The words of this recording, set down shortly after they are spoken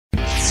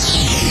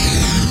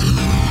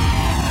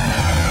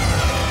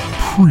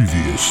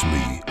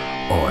Previously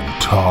on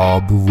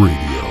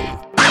TobRadio.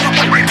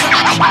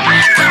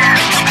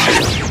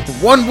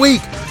 1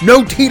 week,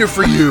 no teeter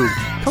for you.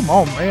 Come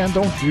on, man,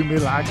 don't do me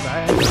like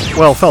that.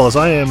 Well, fellas,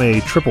 I am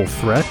a triple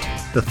threat.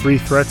 The 3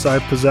 threats I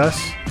possess: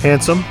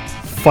 handsome,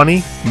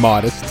 funny,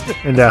 Modest.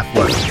 and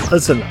athletic.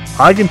 Listen,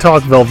 I can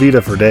talk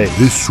Velveeta for days.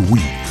 This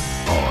week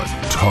on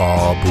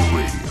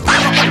TobRadio.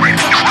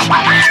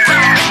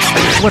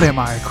 What am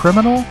I, a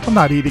criminal? I'm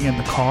not eating in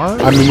the car.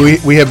 I mean,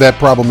 we have that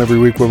problem every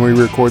week when we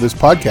record this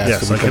podcast.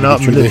 Yes, so I cannot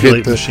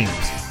manipulate machines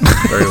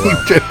very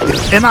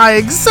well. And I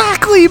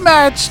exactly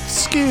matched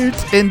Scoot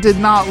and did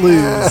not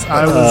lose.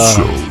 I was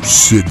So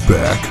sit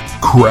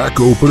back, crack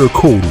open a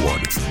cold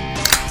one,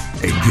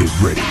 and get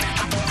ready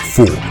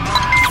for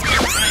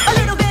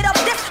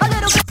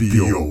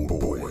the old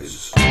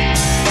boys.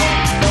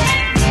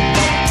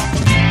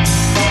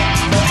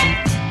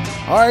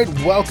 All right,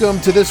 welcome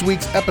to this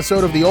week's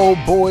episode of the Old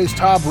Boys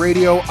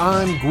TobRadio.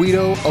 I'm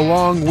Guido,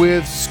 along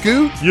with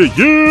Scoot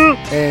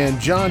and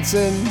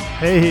Johnson.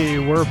 Hey,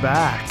 we're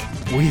back.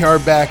 We are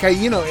back.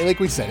 Like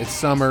we said, it's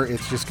summer.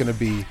 It's just going to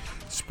be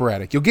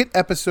sporadic. You'll get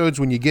episodes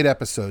when you get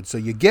episodes. So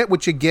you get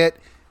what you get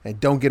and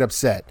don't get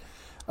upset.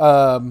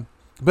 But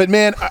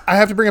man, I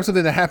have to bring up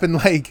something that happened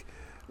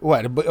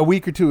a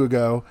week or two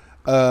ago.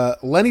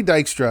 Lenny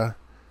Dykstra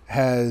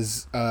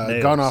has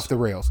gone off the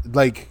rails.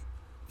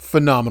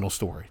 Phenomenal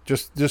story.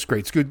 Just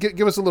great. Scoot,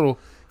 give us a little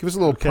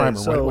primer.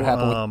 So, what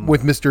happened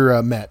with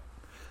Mr. Met.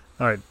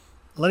 All right.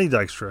 Lenny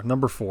Dykstra,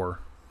 number 4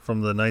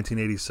 from the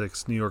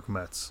 1986 New York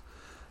Mets.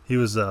 He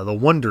was the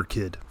wonder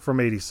kid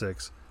from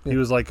 86. Yeah. He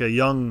was like a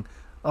young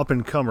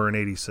up-and-comer in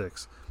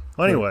 86.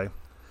 Well, anyway,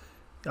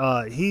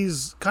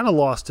 he's kind of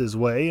lost his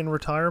way in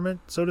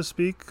retirement, so to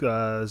speak.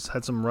 Has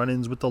had some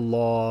run-ins with the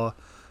law,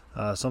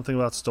 something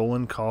about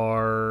stolen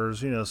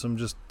cars, some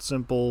just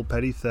simple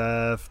petty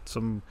theft,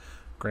 some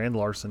grand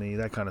larceny,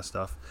 that kind of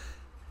stuff.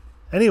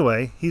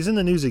 Anyway, he's in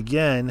the news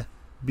again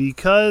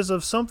because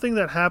of something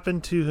that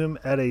happened to him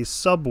at a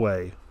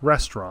Subway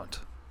restaurant.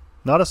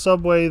 Not a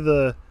Subway,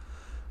 the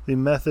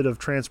method of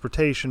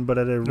transportation, but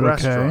at a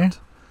restaurant.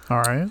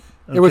 All right.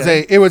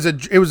 Okay. It was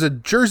a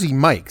Jersey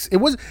Mike's. It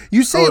was a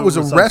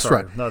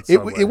restaurant. It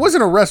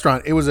wasn't a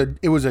restaurant. It was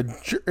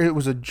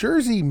a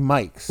Jersey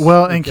Mike's.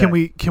 Well, and can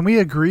we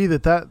agree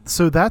that's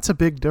a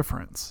big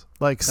difference?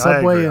 Like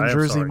Subway and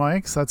Jersey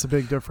Mike's, that's a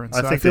big difference.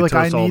 So I feel like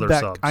I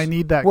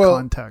need that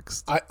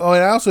context. I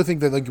also think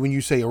that when you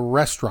say a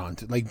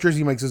restaurant, like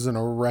Jersey Mike's isn't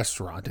a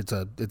restaurant. It's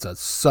a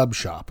sub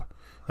shop.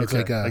 It's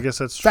I guess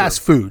that's fast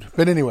food.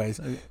 But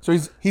anyways, so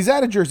he's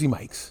at a Jersey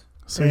Mike's.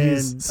 So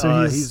he's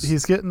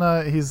getting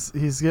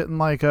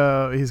like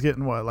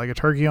a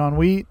turkey on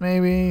wheat,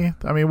 maybe.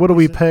 I mean, what do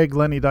we peg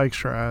Lenny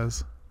Dykstra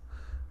as?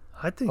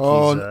 I think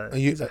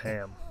he's a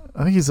ham.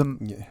 I think he's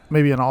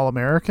maybe an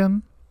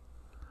All-American.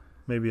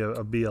 Maybe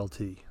a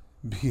BLT.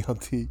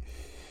 BLT.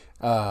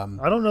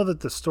 I don't know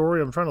that the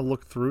story. I'm trying to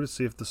look through to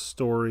see if the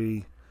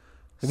story.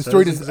 The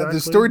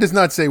story does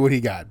not say what he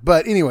got.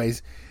 But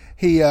anyways,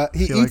 he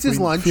eats his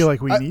lunch. I feel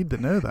like we need to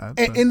know that.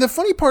 And the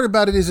funny part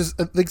about it is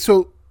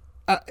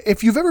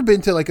if you've ever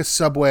been to like a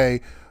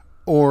Subway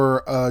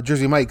or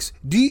Jersey Mike's,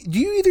 do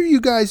you either of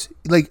you guys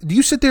do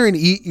you sit there and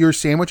eat your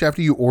sandwich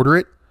after you order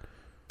it?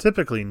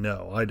 Typically,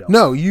 no, I don't.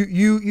 No,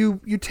 you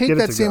take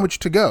that sandwich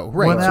to go.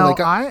 Right. Well,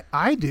 now,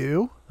 I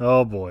do.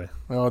 Oh boy.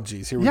 Oh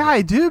geez. Here we go. Yeah,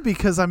 I do,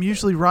 because I'm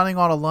usually running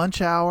on a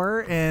lunch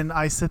hour and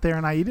I sit there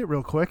and I eat it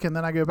real quick and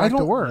then I go back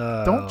to work.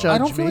 Don't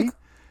judge me.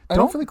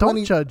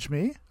 Don't judge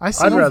me.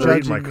 I'd rather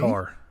eat in my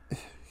car.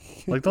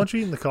 Don't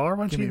you eat in the car?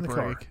 Why don't you eat in the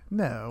car?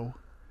 No.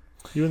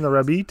 You in the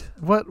Rabbit?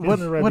 What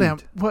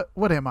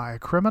am I, a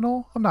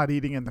criminal? I'm not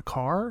eating in the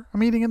car.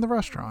 I'm eating in the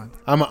restaurant.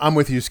 I'm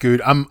with you,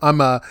 Scoot.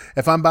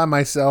 If I'm by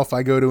myself,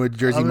 I go to a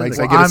Jersey Mike's.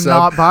 I get a sub.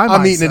 Not by myself.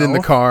 I'm eating it in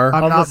the car.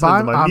 I'm not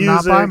by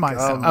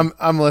myself.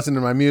 I'm listening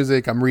to my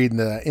music. I'm reading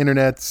the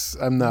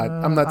internets. I'm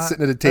not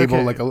sitting at a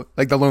table like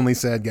the lonely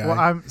sad guy. Well,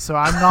 I'm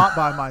not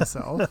by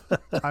myself.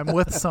 I'm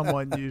with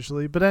someone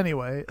usually. But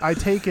anyway, I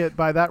take it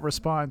by that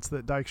response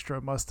that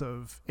Dykstra must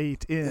have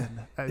ate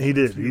in. He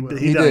did.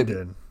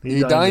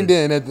 He dined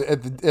in at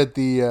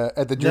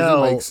the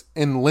Jersey Mike's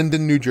in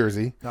Linden, New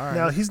Jersey. All right.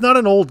 Now he's not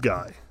an old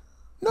guy.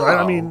 No, right?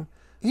 I mean,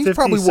 he's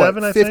probably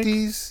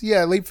 50s?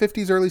 Yeah, late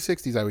 50s, early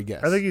 60s, I would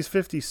guess. I think he's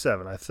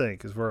 57. I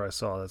think is where I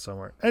saw that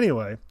somewhere.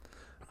 Anyway,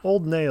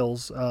 old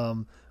nails,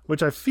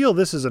 which I feel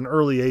this is an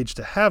early age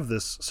to have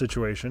this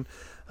situation.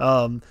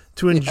 To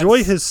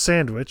enjoy his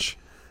sandwich,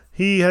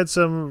 he had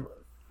some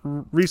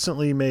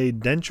recently made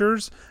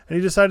dentures, and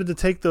he decided to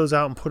take those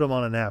out and put them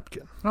on a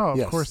napkin. Oh,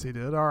 of course he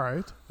did. All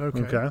right.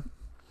 Okay.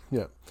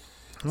 Yeah.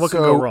 What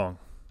could go wrong?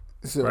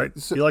 Right?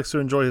 So, he likes to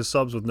enjoy his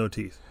subs with no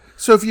teeth.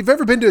 So if you've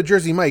ever been to a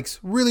Jersey Mike's,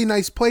 really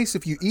nice place.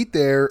 If you eat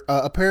there,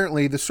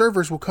 apparently the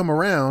servers will come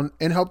around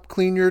and help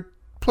clean your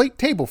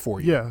table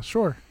for you. Yeah,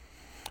 sure.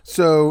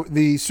 So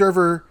the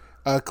server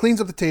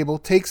cleans up the table,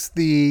 takes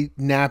the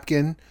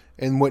napkin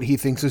and what he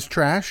thinks is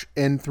trash,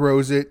 and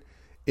throws it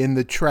in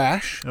the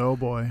trash. Oh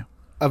boy.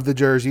 Of the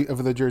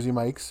Jersey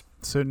Mike's.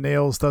 So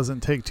Nails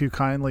doesn't take too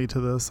kindly to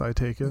this, I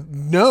take it.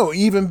 No,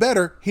 even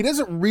better. He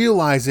doesn't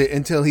realize it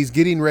until he's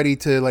getting ready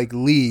to like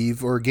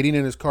leave or getting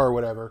in his car or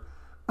whatever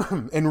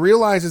and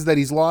realizes that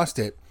he's lost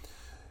it.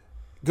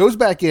 Goes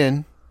back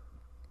in.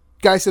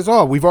 Guy says,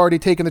 "Oh, we've already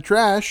taken the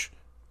trash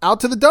out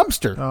to the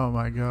dumpster." Oh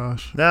my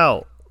gosh.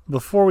 Now,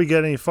 before we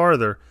get any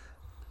farther,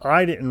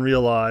 I didn't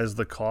realize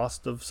the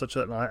cost of such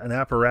an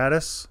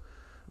apparatus,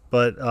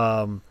 but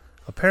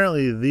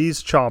apparently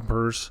these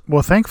choppers...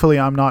 Well, thankfully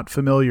I'm not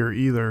familiar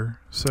either,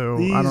 so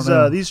I don't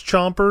know. These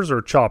chompers,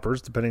 or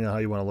choppers, depending on how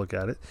you want to look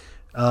at it,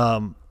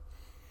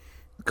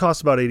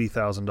 cost about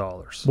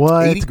 $80,000.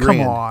 What? 80 Come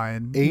grand.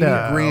 on. 80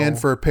 grand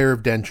for a pair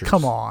of dentures.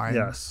 Come on.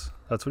 Yes,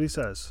 that's what he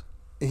says.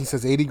 He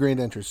says 80 grand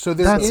dentures. So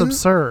that's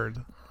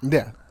absurd.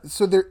 Yeah.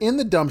 So they're in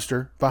the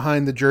dumpster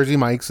behind the Jersey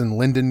Mike's in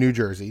Linden, New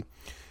Jersey.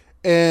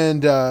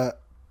 And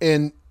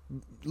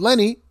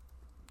Lenny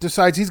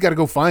decides he's got to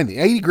go find the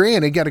 80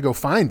 grand. He got to go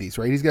find these,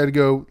 right? He's got to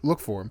go look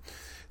for them.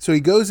 So he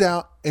goes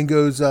out and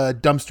goes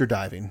dumpster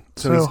diving.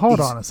 So hold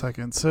on a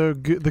second. So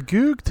the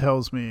Goog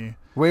tells me.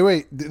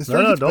 Wait.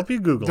 No, don't be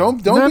Googling.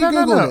 Don't be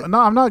Googling it.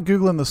 No, I'm not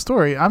Googling the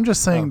story. I'm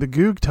just saying the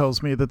Goog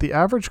tells me that the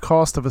average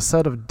cost of a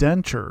set of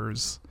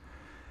dentures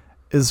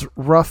is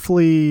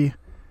roughly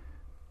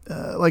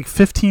like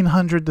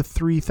 $1,500 to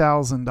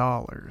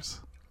 $3,000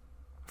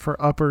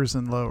 for uppers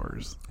and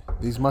lowers.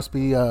 These must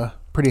be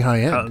pretty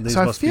high end. These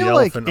so must be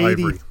elephant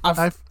ivory.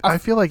 I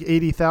feel like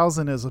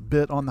 80,000 is a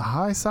bit on the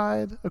high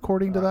side,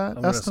 according to that I'm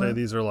going to estimate. say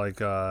these are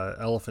like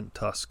elephant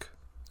tusk.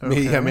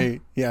 Okay.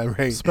 Yeah,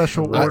 right.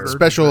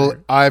 Special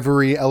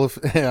ivory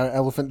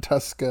elephant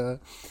tusk.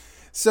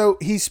 So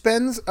he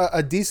spends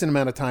a decent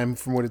amount of time,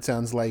 from what it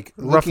sounds like,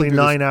 roughly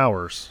 9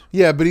 hours.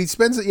 Yeah, but he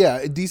spends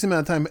a decent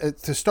amount of time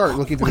to start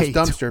looking through this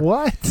dumpster.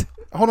 What?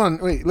 Hold on,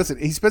 wait, listen.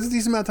 He spends a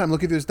decent amount of time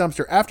looking through this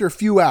dumpster. After a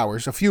few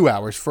hours,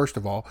 first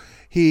of all,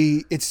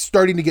 it's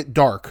starting to get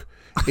dark,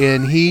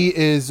 and he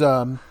is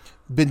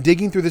been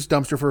digging through this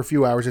dumpster for a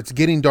few hours. It's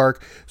getting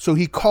dark, so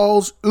he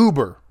calls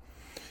Uber,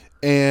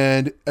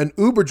 and an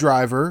Uber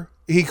driver.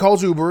 He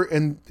calls Uber,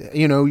 and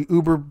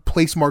Uber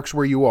place marks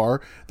where you are.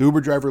 The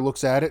Uber driver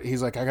looks at it.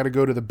 He's like, "I got to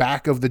go to the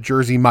back of the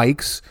Jersey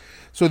Mike's."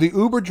 So the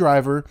Uber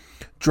driver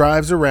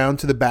drives around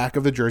to the back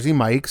of the Jersey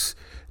Mike's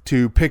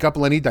to pick up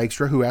Lenny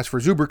Dykstra, who asked for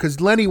his Uber,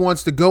 because Lenny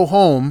wants to go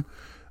home.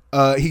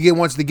 He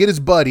wants to get his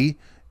buddy,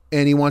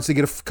 and he wants to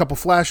get a couple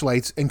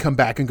flashlights and come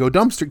back and go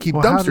dumpster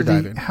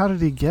diving. How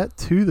did he get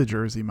to the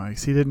Jersey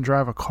Mike's? He didn't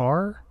drive a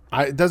car?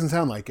 It doesn't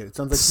sound like it. It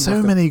sounds like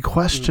so many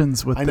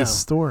questions with this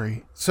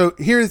story. So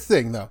here's the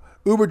thing, though.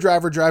 Uber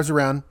driver drives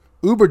around.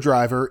 Uber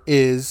driver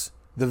is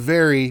the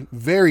very,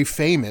 very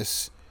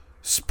famous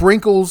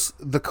Sprinkles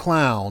the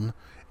Clown,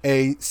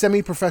 a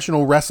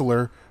semi-professional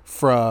wrestler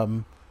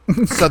from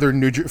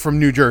from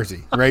New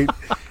Jersey, right?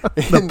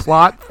 The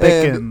plot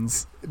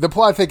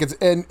thickens.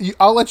 And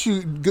I'll let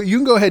you go. You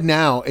can go ahead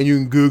now and you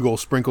can Google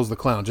Sprinkles the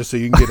Clown just so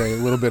you can get a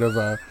little bit of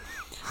a.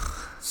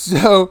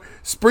 So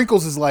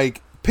Sprinkles is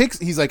like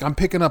he's like, "I'm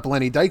picking up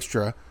Lenny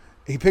Dykstra."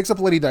 He picks up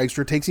Lenny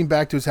Dykstra, takes him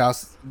back to his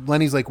house.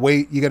 Lenny's like,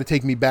 "Wait, you got to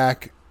take me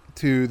back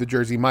to the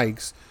Jersey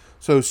Mike's."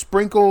 So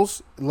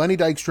Sprinkles, Lenny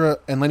Dykstra,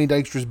 and Lenny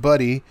Dykstra's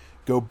buddy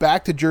go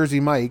back to Jersey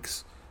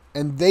Mike's,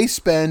 and they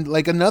spend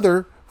like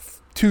another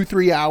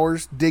 2-3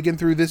 hours digging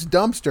through this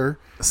dumpster.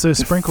 So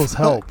Sprinkles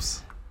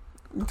helps.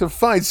 To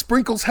find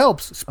Sprinkles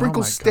helps.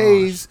 Sprinkles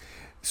stays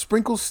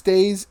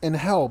and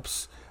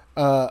helps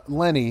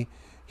Lenny.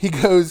 He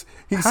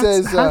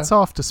says hats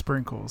off to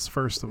Sprinkles,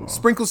 first of all.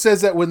 Sprinkles says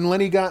that when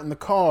Lenny got in the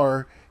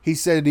car, he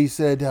said,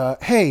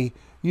 "Hey,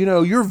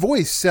 your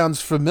voice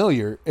sounds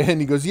familiar." And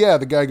he goes, "Yeah."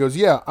 The guy goes,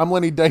 "Yeah, I'm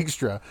Lenny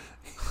Dykstra."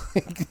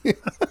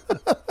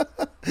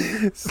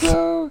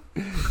 So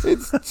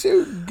it's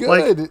too good.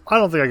 Like, I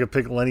don't think I could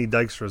pick Lenny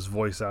Dykstra's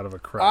voice out of a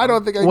crowd. I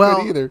don't think I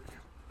could either.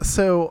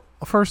 So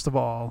first of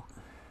all,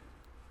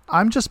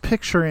 I'm just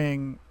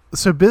picturing.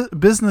 So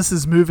business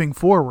is moving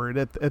forward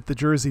at the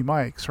Jersey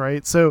Mike's,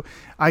 right? So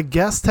I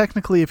guess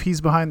technically if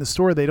he's behind the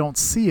store, they don't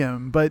see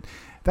him, but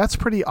that's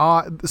pretty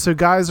odd. So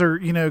guys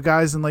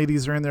and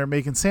ladies are in there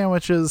making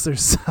sandwiches. They're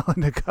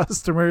selling to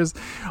customers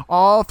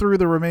all through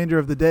the remainder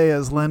of the day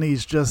as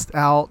Lenny's just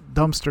out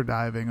dumpster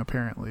diving,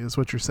 apparently, is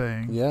what you're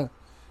saying. Yeah.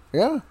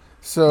 Yeah.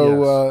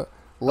 So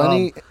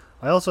Lenny...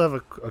 I also have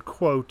a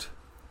quote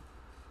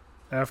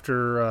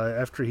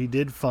after he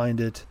did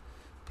find it.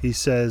 He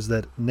says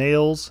that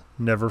nails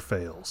never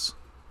fails.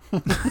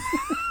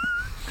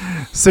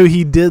 So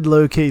he did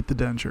locate the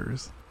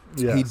dentures.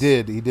 Yes.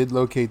 He did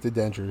locate the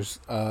dentures.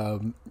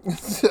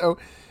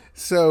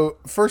 So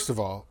first of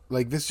all,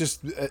 like this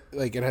just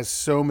like it has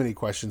so many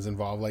questions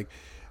involved. Like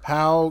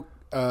how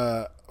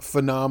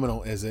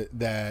phenomenal is it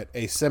that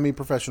a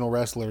semi-professional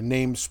wrestler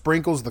named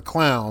Sprinkles the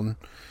Clown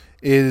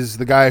is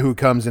the guy who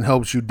comes and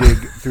helps you dig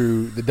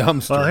through the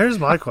dumpster? Well, here's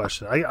my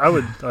question.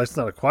 It's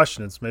not a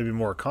question. It's maybe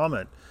more a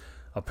comment.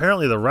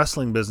 Apparently, the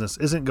wrestling business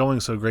isn't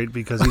going so great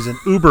because he's an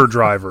Uber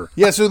driver.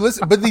 Yeah, so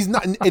listen, but he's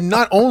not, and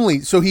not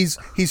only so he's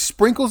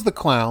Sprinkles the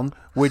Clown,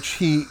 which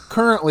he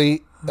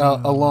currently,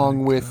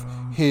 along with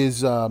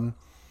his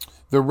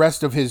the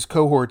rest of his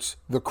cohorts,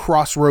 the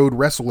Crossroad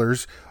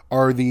Wrestlers,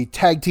 are the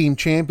tag team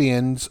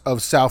champions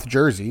of South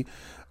Jersey.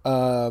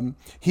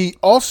 He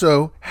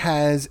also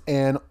has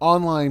an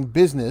online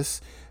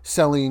business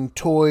selling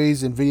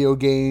toys and video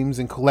games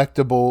and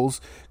collectibles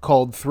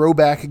called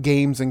Throwback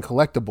Games and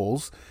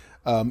Collectibles.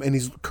 And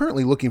he's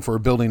currently looking for a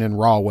building in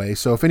Rahway.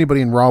 So if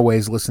anybody in Rahway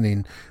is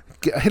listening,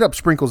 hit up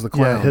Sprinkles the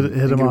Clown. Yeah,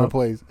 hit him up.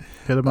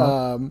 Hit him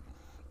up.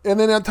 And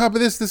then on top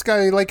of this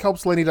guy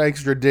helps Lenny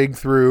Dykstra dig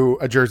through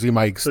a Jersey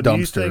Mike's dumpster. Do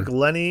you think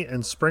Lenny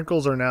and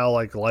Sprinkles are now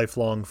like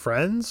lifelong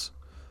friends?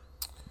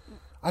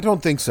 I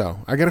don't think so.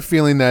 I got a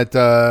feeling that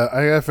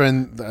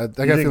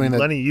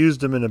Lenny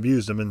used him and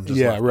abused him and just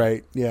left him.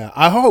 Right. Yeah.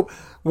 I hope.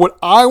 What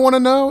I want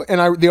to know,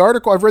 and I've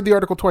read the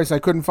article twice. I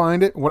couldn't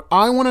find it. What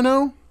I want to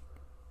know: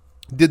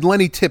 did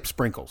Lenny tip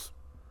Sprinkles?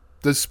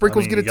 Does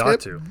Sprinkles get a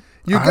tip?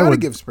 You got to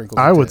give Sprinkles.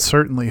 I would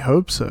certainly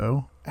hope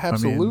so.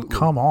 Absolutely. I mean,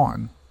 come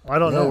on. I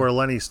don't know where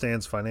Lenny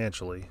stands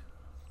financially.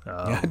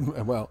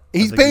 Well,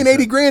 he's paying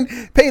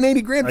 $80,000. Paying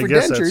 $80,000 for I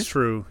guess dentures. That's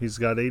true. He's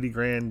got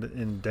 $80,000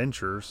 in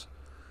dentures.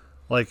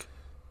 Like,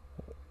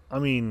 I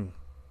mean,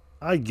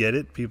 I get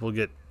it. People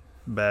get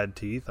bad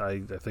teeth.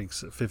 I think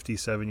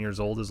 57 years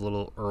old is a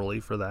little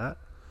early for that.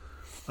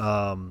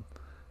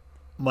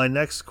 My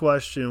next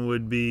question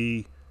would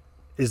be,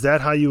 is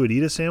that how you would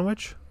eat a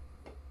sandwich?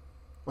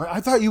 Well,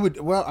 I thought you would.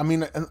 Well, I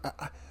mean,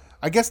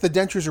 I guess the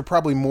dentures are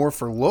probably more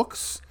for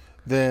looks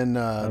than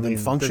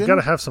function. They've got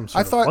to have some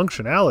sort of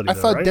functionality. I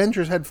thought right?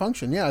 dentures had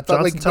function. Yeah, I thought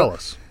Johnson, tell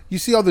us. You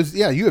see all those?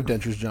 Yeah, you have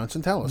dentures,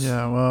 Johnson. Tell us.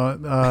 Yeah, well,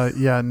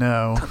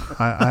 no,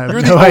 I have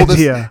You're no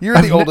idea.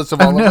 You're the oldest of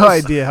all of us. I have no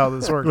idea how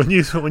this works.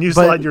 When you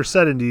slide your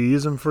set in, do you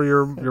use them for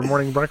your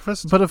morning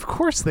breakfast? But of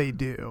course they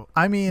do.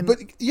 I mean,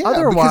 yeah,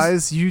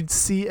 otherwise you'd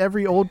see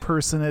every old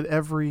person at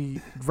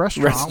every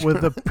restaurant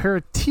with a pair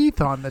of teeth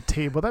on the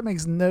table. That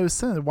makes no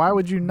sense. Why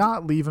would you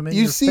not leave them in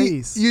your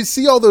face? You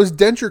see all those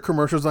denture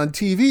commercials on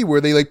TV where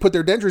they put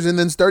their dentures in and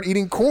then start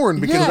eating corn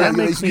because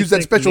they use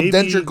that special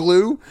denture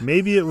glue.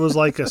 Maybe it was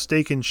like a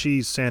steak and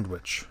cheese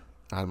sandwich.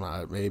 I don't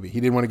know, maybe he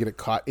didn't want to get it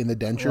caught in the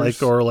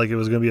dentures, or it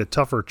was going to be a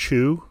tougher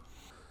chew,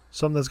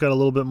 something that's got a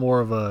little bit more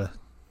of a.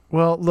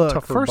 Well,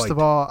 look. First bite. of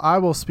all, I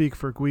will speak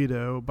for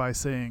Guido by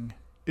saying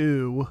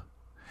 "ew,"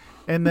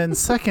 and then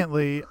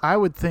secondly, I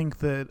would think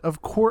that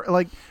of course,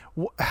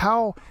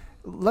 how.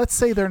 Let's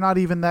say they're not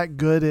even that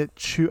good at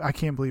chew. I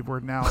can't believe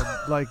we're now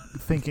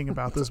thinking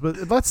about this,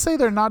 but let's say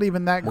they're not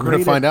even that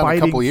great at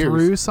biting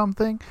through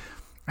something.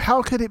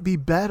 How could it be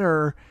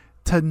better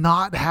to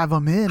not have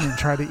them in and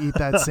try to eat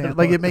that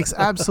sandwich? It makes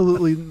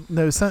absolutely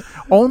no sense.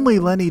 Only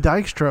Lenny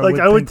Dykstra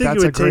would think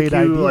that's a great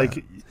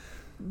idea.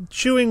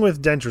 Chewing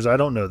with dentures, I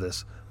don't know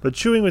this, but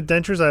chewing with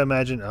dentures, I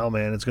imagine, oh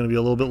man, it's going to be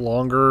a little bit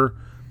longer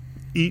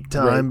eat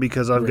time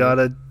because I've got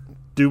to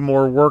do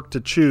more work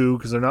to chew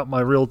because they're not my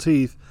real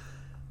teeth.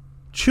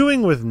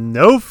 Chewing with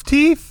no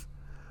teeth?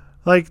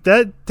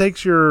 That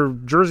takes your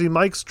Jersey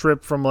Mike's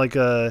trip from a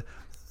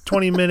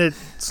 20-minute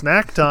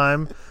snack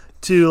time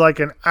to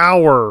an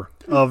hour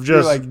of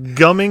just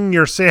gumming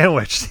your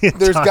sandwich.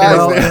 There's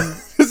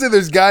guys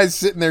there's guys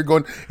sitting there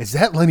going, is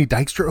that Lenny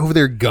Dykstra over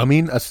there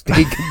gumming a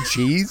steak and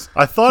cheese?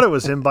 I thought it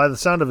was him by the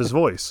sound of his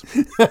voice.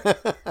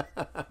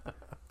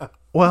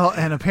 Well,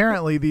 and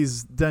apparently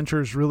these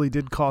dentures really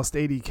did cost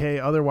 $80,000.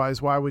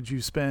 Otherwise, why would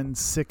you spend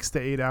 6 to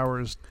 8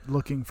 hours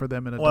looking for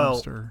them in a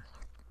dumpster?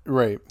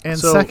 Right. And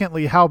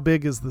secondly, how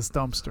big is this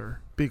dumpster?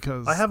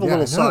 Because I have a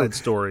little side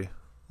story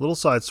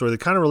that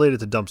kind of related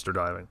to dumpster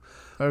diving.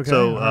 Okay.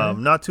 So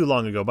not too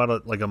long ago,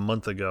 about a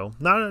month ago,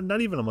 not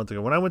even a month ago,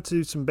 when I went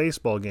to some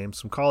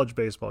college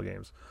baseball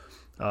games,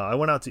 I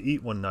went out to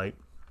eat one night,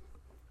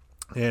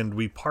 and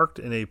we parked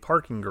in a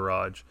parking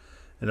garage,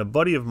 and a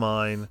buddy of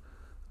mine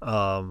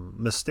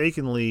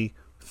mistakenly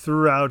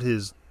threw out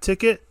his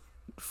ticket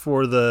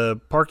for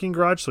the parking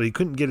garage, so he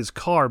couldn't get his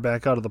car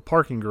back out of the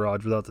parking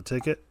garage without the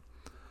ticket.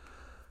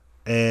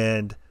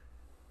 And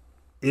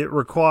it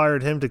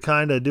required him to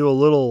kind of do a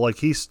little,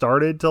 he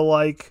started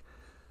to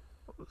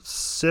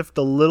sift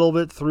a little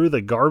bit through the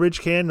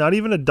garbage can, not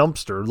even a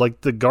dumpster,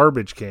 the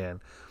garbage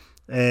can.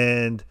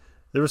 And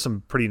there was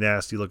some pretty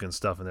nasty looking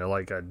stuff in there,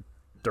 like a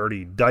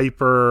dirty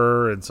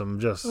diaper and some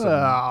nasty.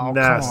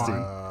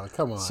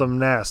 Come on. Some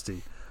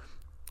nasty.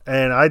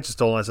 And I just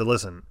told him, I said,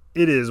 listen,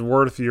 it is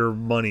worth your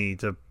money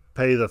to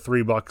pay the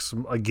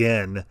 $3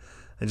 again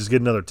and just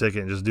get another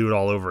ticket and just do it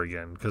all over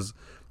again, because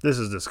this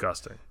is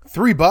disgusting.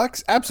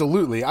 $3?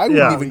 Absolutely. I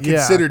wouldn't even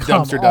consider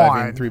dumpster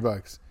diving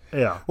 $3.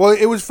 Yeah. Well,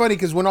 it was funny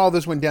because when all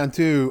this went down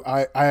too,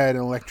 I had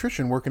an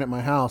electrician working at my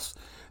house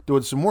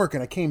doing some work,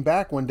 and I came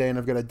back one day and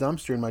I've got a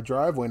dumpster in my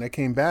driveway, and I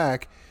came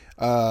back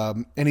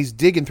and he's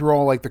digging through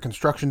all the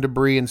construction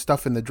debris and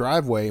stuff in the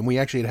driveway, and we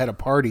actually had a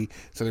party,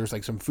 so there was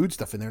some food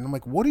stuff in there, and I'm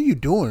like, what are you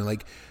doing?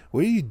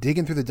 What are you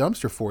digging through the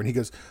dumpster for? And he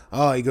goes,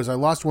 I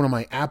lost one of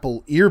my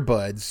Apple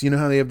earbuds. You know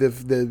how they have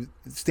the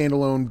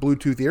standalone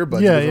Bluetooth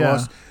earbuds?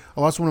 Yeah, I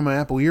lost one of my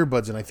Apple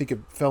earbuds, and I think it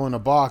fell in a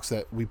box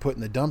that we put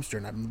in the dumpster,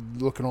 and I'm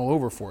looking all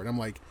over for it. I'm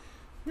like,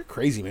 You're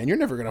crazy, man. You're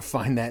never going to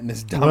find that in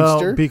this dumpster.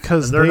 Well,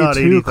 because And they're not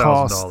they too $80,000.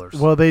 cost.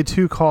 Well, they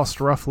too cost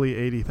roughly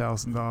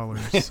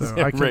 $80,000. So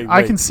Right.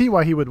 I can see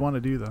why he would want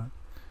to do that.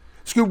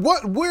 Scoot,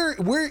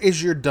 where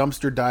is your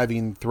dumpster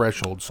diving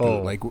threshold, Scoot?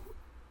 Oh. Like,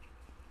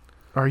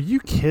 Are you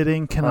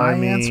kidding? Can I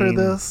answer mean-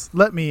 this?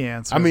 Let me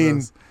answer. I mean,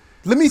 this.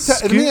 let me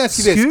ask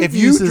you this: Scoot if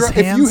you uses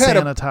hand had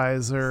a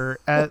sanitizer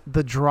at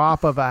the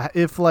drop of a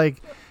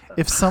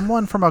if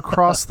someone from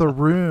across the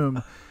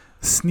room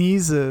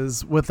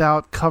sneezes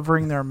without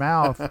covering their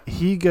mouth,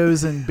 he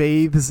goes and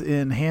bathes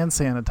in hand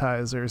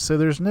sanitizer. So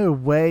there's no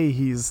way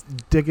he's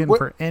digging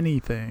for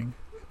anything.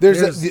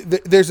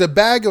 there's a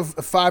bag of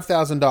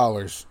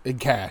 $5,000 in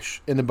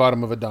cash in the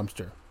bottom of a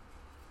dumpster.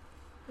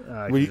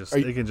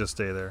 It can just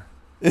stay there.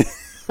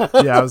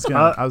 Yeah, I was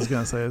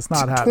gonna say it's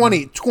not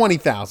happening.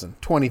 20,000.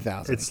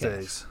 It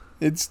stays.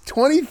 It's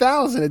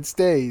 20,000. It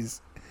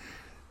stays.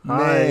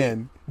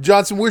 Man,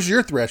 Johnson, where's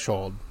your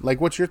threshold?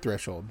 Like, what's your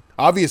threshold?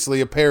 Obviously,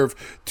 a pair of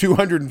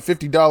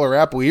 $250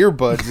 Apple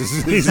earbuds.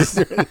 He's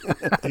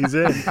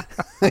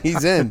in.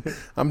 He's in.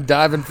 I'm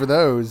diving for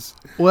those.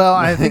 Well,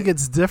 I think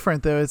it's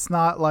different though. It's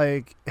not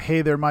like,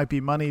 hey, there might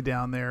be money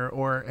down there,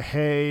 or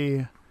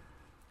hey,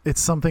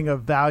 it's something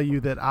of value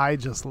that I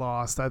just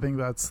lost. I think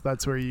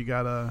that's where you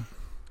gotta.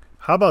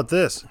 How about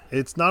this?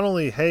 It's not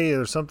only, hey,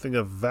 there's something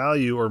of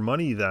value or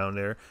money down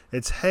there.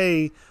 It's,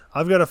 hey,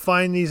 I've got to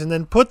find these and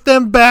then put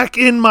them back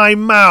in my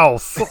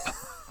mouth.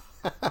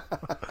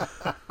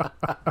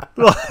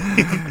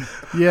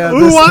 Yeah.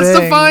 Who wants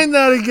to find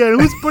that again?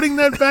 Who's putting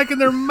that back in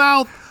their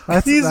mouth?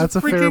 He's that's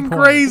a fair freaking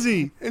point.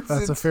 crazy.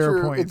 That's a fair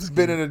true. point. It's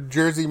been in a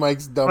Jersey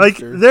Mike's dumpster. Like,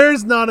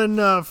 there's not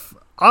enough,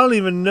 I don't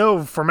even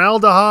know,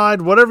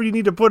 formaldehyde, whatever you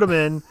need to put them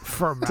in.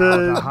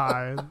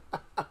 Formaldehyde.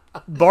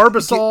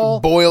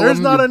 Barbasol. Boil There's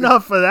them, not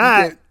enough of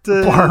that.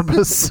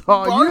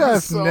 Barbasol. You have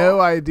Barbasol.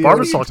 no idea.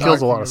 Barbasol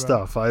kills a lot of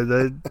stuff.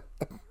 A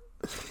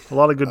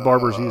lot of good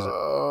barbers use it.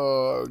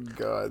 Oh,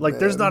 God. Like, man.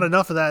 there's not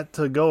enough of that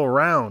to go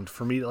around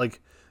for me.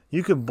 Like,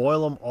 you can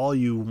boil them all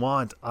you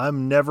want.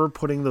 I'm never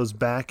putting those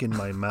back in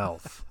my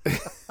mouth.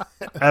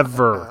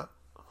 Ever.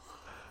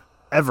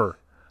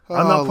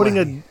 I'm not putting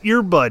an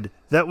earbud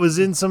that was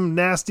in some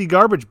nasty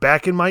garbage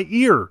back in my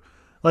ear.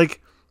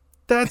 Like,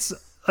 that's...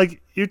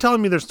 Like, you're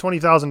telling me there's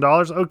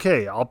 $20,000?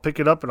 Okay, I'll pick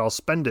it up and I'll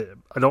spend it.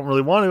 I don't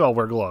really want to. I'll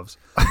wear gloves.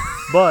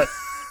 But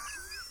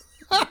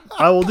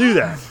I will do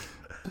that.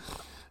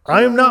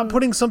 I am not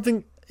putting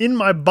something in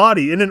my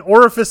body, in an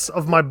orifice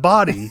of my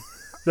body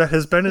that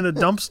has been in a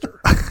dumpster.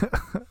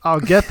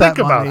 I'll get that Think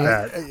about money.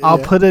 that. I'll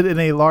put it in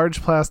a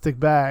large plastic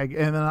bag,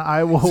 and then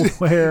I will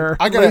wear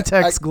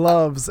latex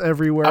gloves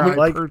everywhere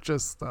I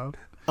purchase stuff.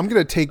 I'm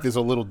going to take this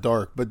a little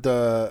dark, but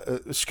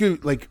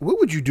Scoot, like, what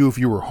would you do if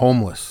you were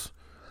homeless?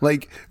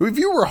 Like, if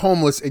you were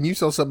homeless and you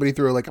saw somebody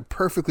throw, like, a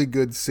perfectly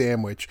good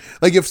sandwich.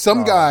 Like, if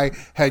some guy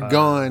had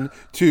gone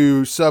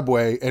to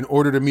Subway and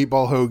ordered a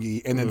meatball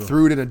hoagie and then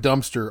threw it in a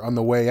dumpster on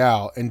the way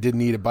out and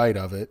didn't eat a bite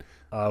of it,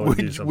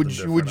 would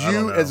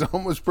you as a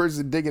homeless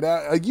person, dig it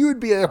out? Like, you would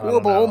be a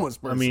horrible homeless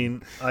person. I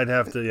mean,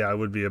 I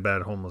would be a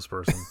bad homeless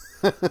person.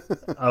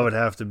 I would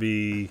have to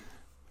be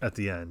at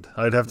the end.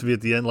 I'd have to be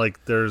at the end.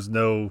 Like, there's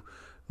no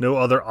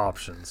other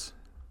options.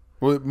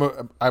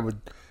 Well, I would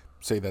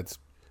say that's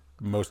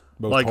most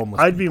like, homeless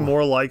I'd people. be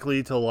more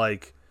likely to,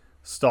 like,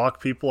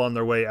 stalk people on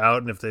their way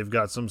out, and if they've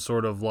got some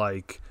sort of,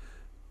 like,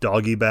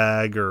 doggy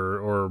bag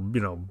or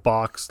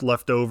box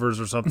leftovers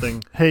or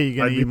something. Hey, you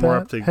gonna I'd eat be more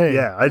that? up to Hey,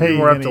 I'd be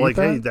more up to, eat like,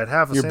 that? hey, that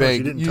half a Your sandwich bag,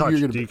 you didn't you're touch.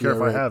 gonna Do you be- care yeah,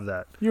 if right. I have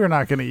that? You're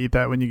not going to eat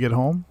that when you get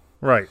home.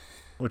 Right,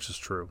 which is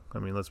true. I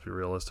mean, let's be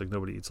realistic.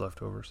 Nobody eats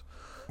leftovers.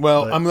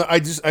 Well, I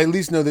at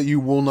least know that you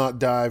will not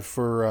dive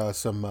for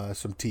some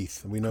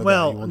teeth. We know.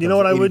 Well, that. you know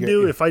what I would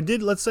do if I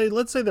did. Let's say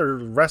they're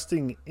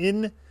resting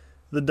in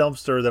the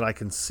dumpster, then I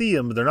can see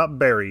them. They're not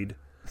buried,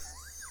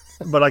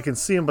 but I can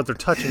see them. But they're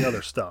touching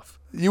other stuff.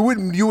 You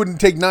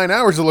wouldn't take 9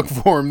 hours to look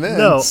for them then.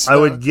 No, so. I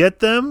would get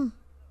them.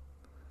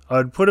 I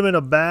would put them in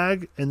a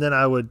bag, and then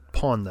I would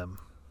pawn them.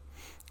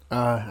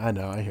 I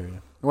know. I hear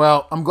you.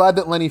 Well, I'm glad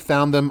that Lenny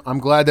found them. I'm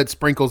glad that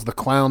Sprinkles the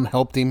clown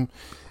helped him,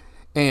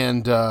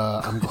 and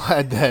I'm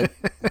glad that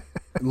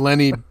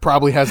Lenny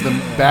probably has them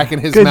back in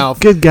his mouth.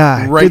 Good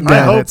guy. Right good now. guy,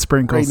 I hope- that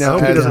Sprinkles. right now, I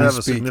hope he as doesn't we have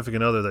a speak.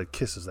 significant other that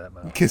kisses that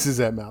mouth. Kisses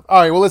that mouth.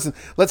 All right. Well, listen.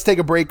 Let's take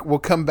a break. We'll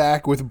come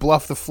back with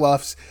Bluff the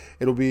Fluffs.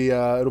 It'll be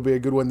a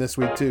good one this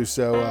week too.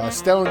 So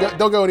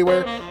don't go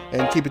anywhere,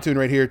 and keep it tuned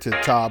right here to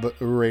Tob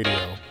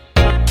Radio.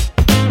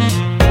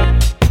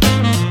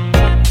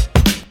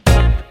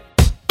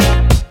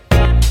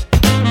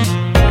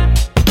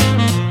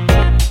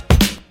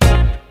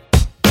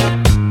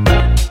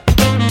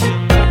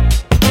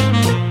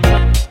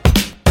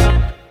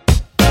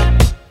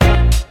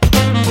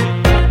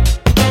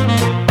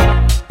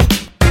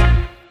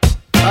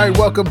 All right,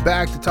 welcome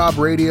back to Tob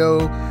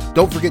Radio.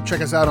 Don't forget,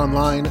 check us out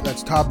online.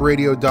 That's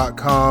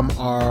TobRadio.com,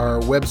 our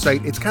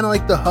website. It's kind of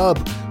like the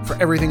hub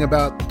for everything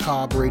about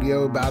Tob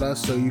Radio, about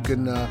us. So you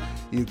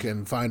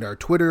can find our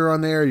Twitter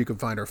on there. You can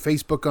find our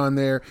Facebook on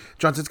there.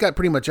 Johnson, it's got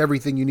pretty much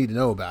everything you need to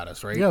know about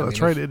us, right? Yeah,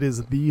 that's right. It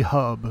is the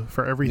hub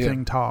for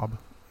everything Tob.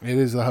 It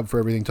is the hub for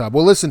everything top.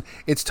 Well, listen,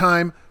 it's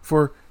time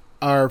for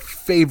our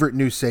favorite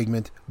new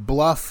segment,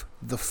 Bluff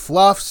the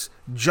Fluffs.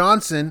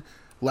 Johnson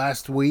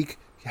last week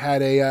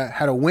had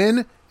a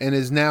win and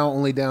is now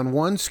only down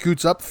 1.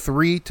 Scoots up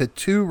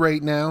 3-2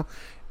 right now,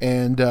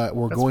 and That's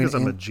because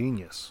I'm a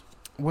genius.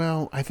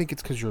 Well, I think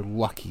it's because you're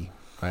lucky,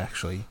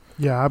 actually.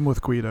 Yeah, I'm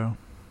with Guido.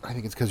 I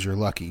think it's because you're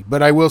lucky.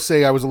 But I will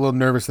say I was a little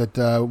nervous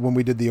that when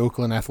we did the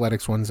Oakland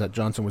Athletics ones that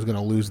Johnson was going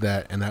to lose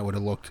that, and that would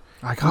have looked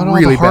I got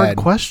really all the hard bad.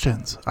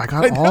 questions. I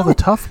got all the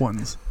tough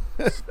ones.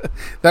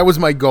 That was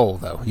my goal,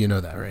 though. You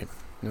know that, right?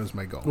 It was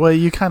my goal. Well,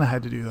 you kind of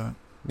had to do that.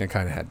 I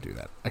kind of had to do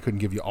that. I couldn't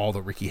give you all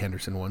the Ricky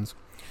Henderson ones.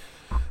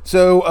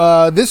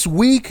 So this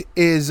week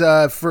is,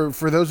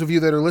 for those of you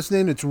that are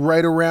listening, it's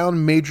right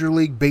around Major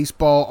League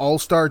Baseball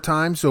All-Star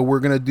time. So we're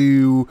going to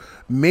do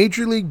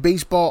Major League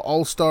Baseball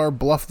All-Star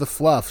Bluff the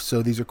Fluff.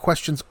 So these are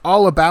questions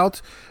all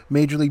about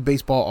Major League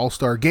Baseball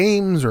All-Star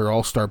games or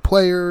All-Star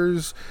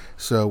players.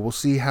 So we'll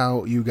see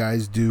how you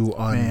guys do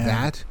on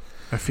that.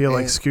 I feel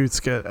like Scoots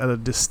get at a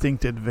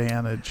distinct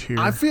advantage here.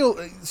 I feel,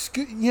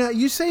 yeah,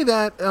 you say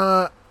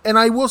that, and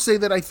I will say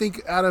that I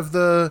think out of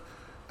the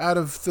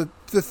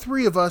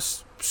three of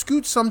us,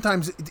 Scoot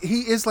sometimes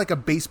he is like a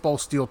baseball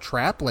steel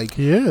trap. Like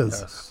he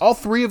is. Yes. All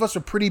three of us are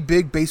pretty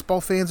big baseball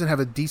fans and have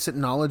a decent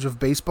knowledge of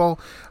baseball.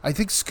 I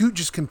think Scoot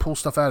just can pull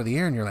stuff out of the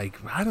air, and you're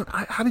like,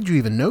 how did you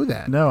even know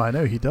that? No, I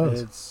know he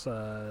does. It's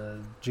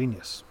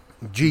genius.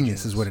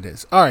 Genius is what it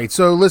is. All right,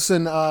 so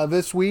listen.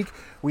 This week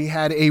we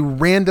had a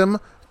random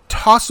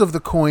toss of the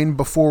coin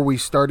before we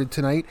started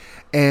tonight,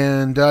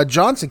 and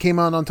Johnson came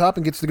out on top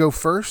and gets to go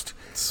first.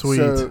 Sweet.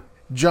 So,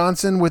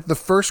 Johnson, with the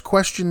first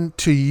question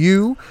to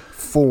you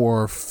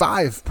for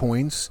 5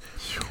 points.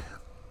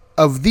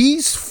 Of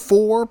these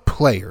 4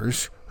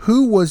 players,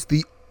 who was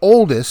the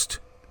oldest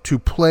to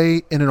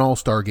play in an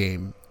All-Star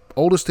game?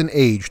 Oldest in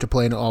age to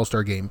play in an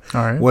All-Star game.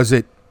 All right. Was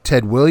it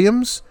Ted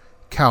Williams,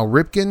 Cal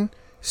Ripken,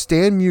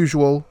 Stan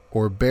Musial,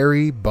 or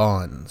Barry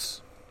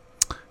Bonds?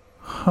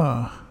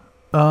 Huh.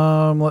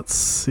 Let's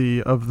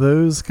see. Of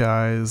those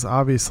guys,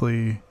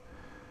 obviously,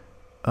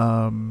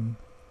 I'm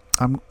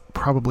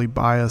probably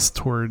biased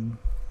toward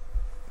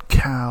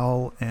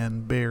Cal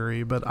and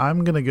Barry, but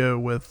I'm gonna go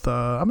with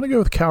Cal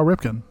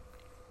Ripken.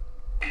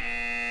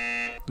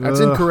 That's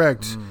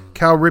incorrect.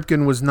 Cal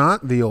Ripken was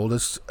not the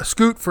oldest.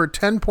 Scoot for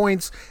 10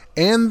 points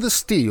and the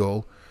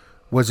steal.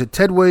 Was it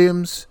Ted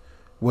Williams?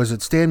 Was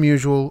it Stan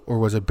Musial? Or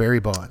was it Barry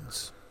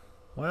Bonds?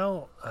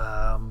 Well,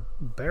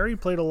 Barry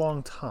played a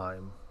long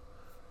time,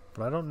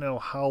 but I don't know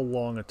how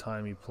long a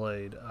time he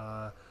played.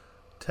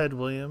 Ted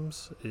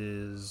Williams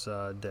is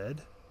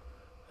dead,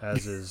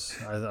 as is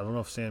I don't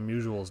know if Stan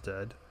Musial is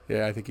dead.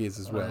 Yeah, I think he is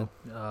as well.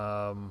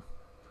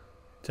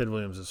 Ted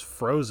Williams is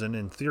frozen.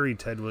 In theory,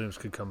 Ted Williams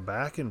could come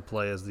back and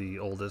play as the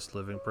oldest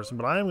living person,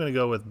 but I am going to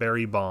go with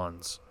Barry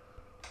Bonds.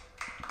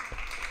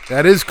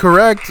 That is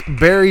correct.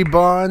 Barry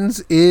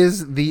Bonds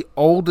is the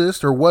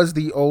oldest, or was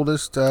the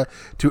oldest, to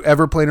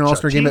ever play in an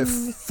All-Star game at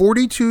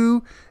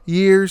 42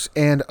 years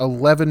and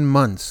 11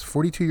 months.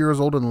 42 years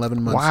old and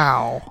 11 months.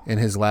 Wow. In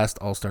his last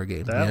All-Star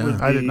game. That would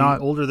be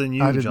older than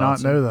you, I did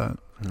Johnson. not know that.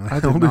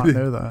 I did not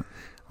know that.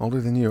 Older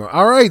than you.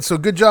 All right, so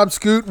good job,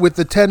 Scoot, with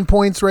the 10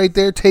 points right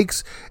there.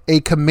 Takes a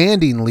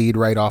commanding lead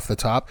right off the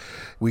top.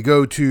 We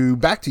go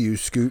back to you,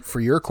 Scoot, for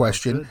your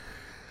question.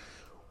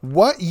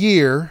 What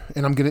year,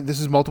 and this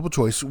is multiple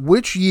choice,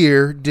 which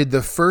year did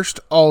the first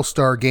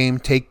All-Star game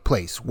take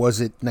place? Was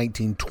it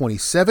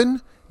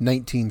 1927,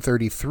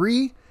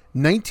 1933,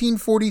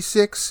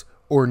 1946,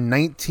 or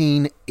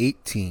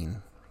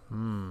 1918?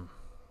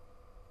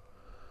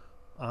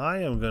 I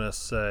am going to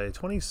say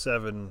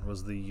 27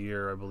 was the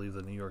year I believe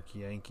the New York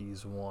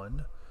Yankees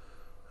won.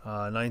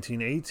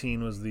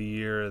 1918 was the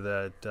year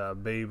that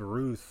Babe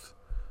Ruth,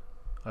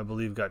 I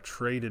believe, got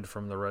traded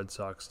from the Red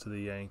Sox to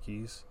the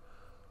Yankees.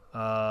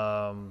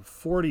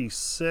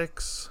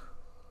 46,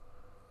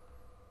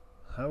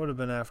 that would have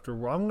been after.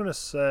 I'm going to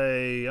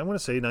say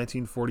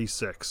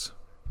 1946.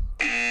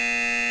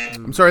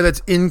 I'm sorry,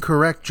 that's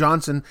incorrect.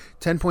 Johnson,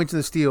 10 points in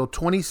the steal,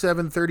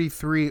 27,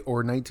 33,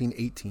 or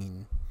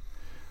 1918.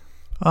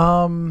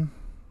 Wow.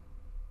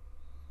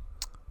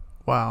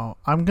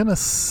 I'm gonna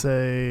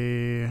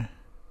say,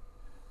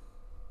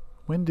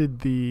 I'm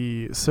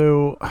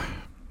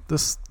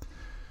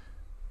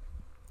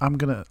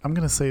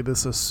gonna say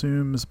this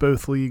assumes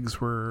both leagues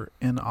were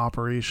in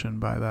operation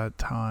by that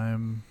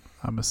time.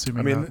 I'm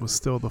assuming that was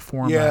still the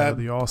format of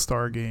the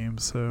All-Star game.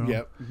 So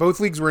yeah, both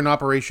leagues were in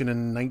operation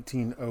in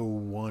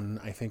 1901,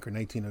 I think, or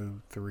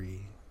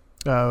 1903.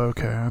 Oh,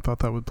 okay. I thought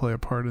that would play a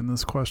part in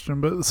this question.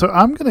 But so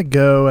I'm going to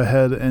go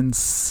ahead and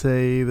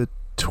say the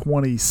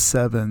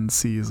 27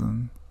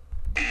 season.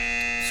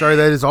 Sorry,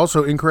 that is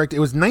also incorrect. It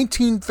was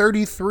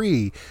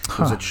 1933. It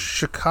was at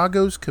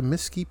Chicago's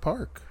Comiskey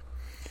Park.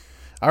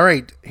 All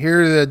right,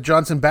 here,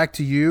 Johnson, back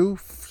to you.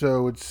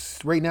 So it's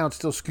right now it's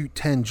still Scoot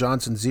 10,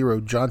 Johnson 0.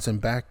 Johnson,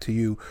 back to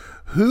you.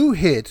 Who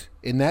hit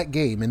in that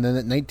game, in that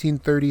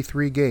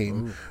 1933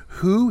 game,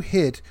 who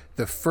hit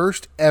the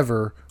first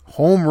ever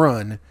home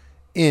run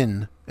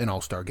in an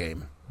All-Star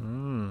game?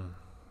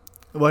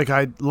 Like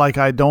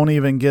I don't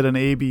even get an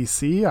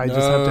ABC. I just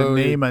have to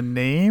name a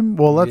name.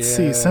 Well, let's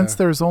see. Since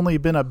there's only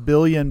been 1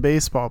 billion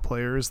baseball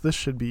players, this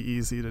should be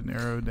easy to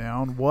narrow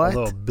down. What?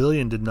 Although 1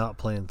 billion did not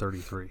play in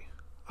 33.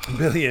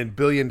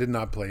 Billion did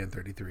not play in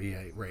 33.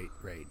 Yeah, right.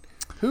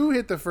 Who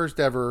hit the first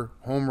ever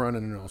home run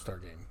in an All-Star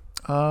game?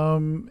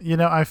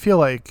 I feel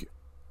like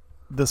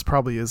this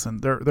probably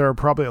isn't. There are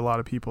probably a lot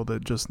of people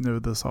that just know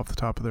this off the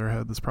top of their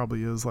head. This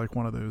probably is like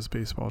one of those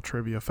baseball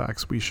trivia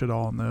facts we should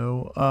all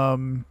know.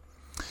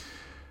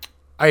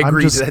 I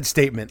agree to that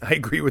statement. I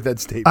agree with that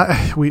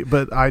statement.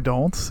 But I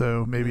don't.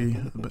 So maybe.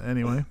 But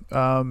anyway,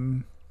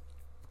 I'm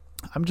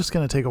just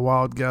gonna take a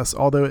wild guess.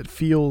 Although it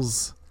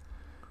feels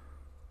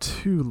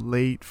too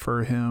late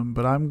for him,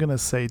 but I'm gonna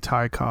say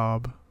Ty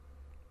Cobb.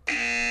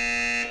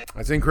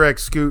 That's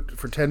incorrect. Scoot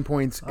for 10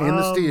 points and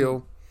the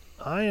steal.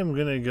 I am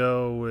gonna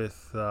go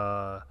with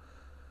a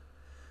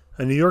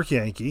New York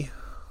Yankee.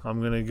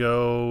 I'm gonna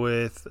go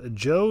with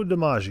Joe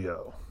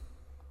DiMaggio.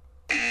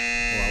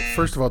 Well,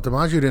 first of all,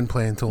 DiMaggio didn't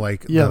play until the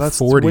that's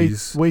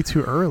 40s. Way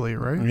too early,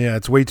 right? Yeah,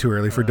 it's way too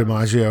early for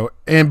DiMaggio.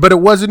 But it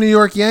was a New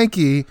York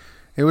Yankee.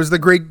 It was the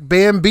great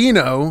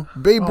Bambino,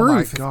 Babe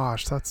Ruth. Oh my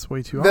gosh, that's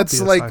way too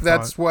obvious.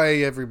 That's why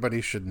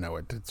everybody should know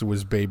it. It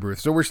was Babe Ruth.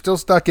 So we're still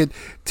stuck at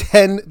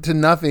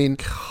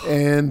 10-0,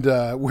 and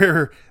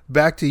we're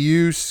back to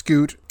you,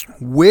 Scoot.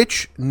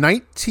 Which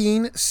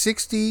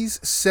 1960s,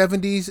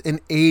 70s,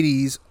 and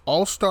 80s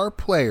All-Star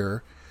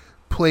player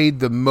played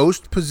the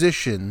most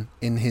positions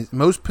in his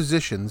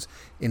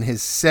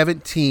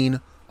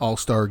 17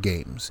 All-Star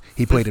games?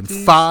 He played in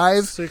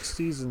 5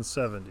 60s and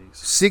 70s.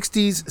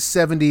 60s,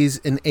 70s,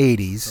 and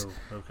 80s.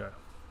 Oh, okay.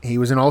 He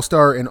was an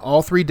All-Star in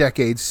all 3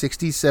 decades,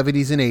 60s,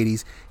 70s, and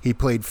 80s. He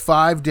played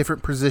 5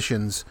 different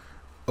positions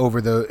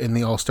in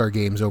the All-Star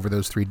games over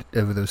those three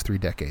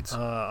decades.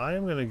 I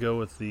am going to go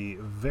with the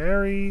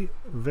very,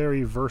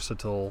 very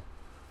versatile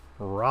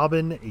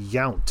Robin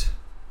Yount.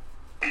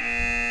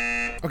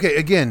 Okay,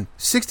 again,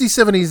 60s,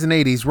 70s, and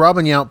 80s.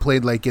 Robin Yount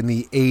played in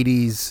the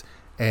 80s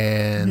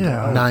and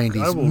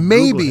 90s. I will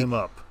Google him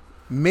up.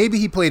 Maybe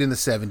he played in the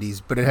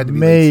 70s, but it had to be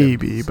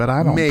maybe, but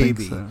I don't think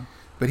so.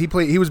 But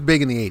he was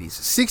big in the 80s.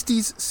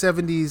 60s,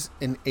 70s,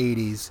 and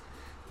 80s.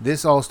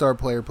 This All-Star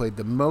player played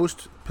the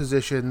most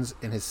positions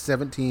in his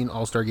 17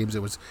 All-Star games.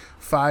 It was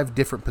 5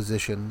 different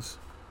positions.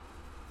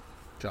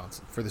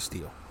 Johnson for the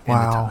steal.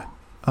 Wow.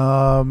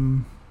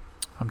 I'm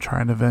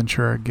trying to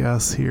venture a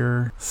guess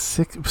here.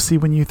 See,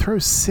 when you throw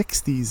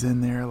 60s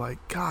in there,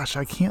 gosh,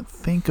 I can't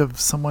think of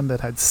someone that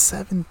had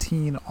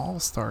 17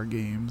 All-Star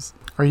games.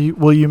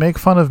 Will you make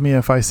fun of me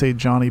if I say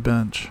Johnny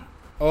Bench?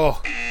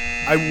 Oh,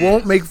 I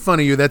won't make fun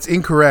of you. That's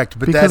incorrect,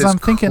 but because that is I'm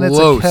thinking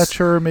close. It's a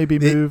catcher, maybe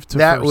moved to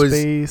first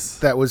base.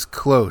 That was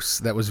close.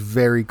 That was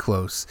very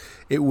close.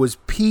 It was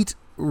Pete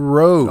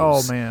Rose.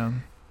 Oh,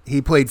 man.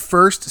 He played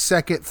first,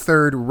 second,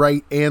 third,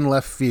 right, and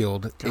left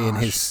field in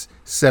his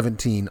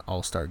 17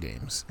 All-Star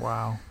games.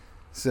 Wow.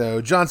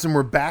 So, Johnson,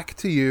 we're back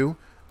to you.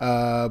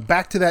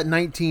 Back to that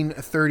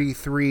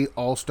 1933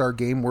 All-Star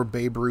game where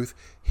Babe Ruth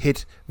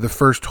hit the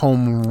first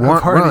home run.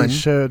 I've already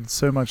showed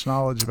so much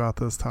knowledge about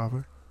this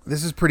topic.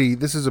 This is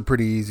a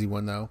pretty easy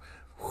one, though.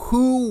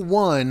 Who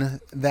won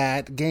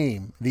that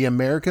game? The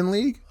American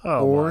League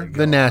or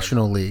the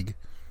National League?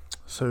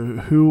 So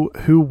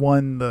who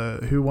won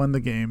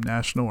the game,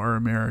 National or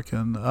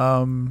American?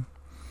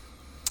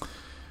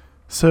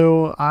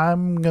 So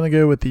I'm gonna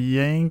go with the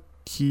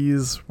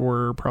Yankees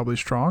were probably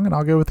strong, and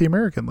I'll go with the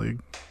American League.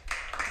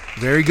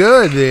 Very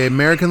good. The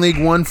American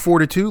League won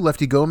 4-2.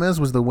 Lefty Gomez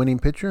was the winning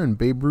pitcher, and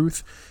Babe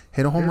Ruth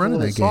hit a home run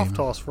in that game. Soft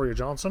toss for you,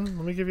 Johnson.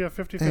 Let me give you a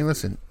 50-50. Hey,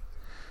 listen.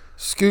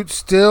 Scoot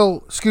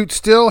still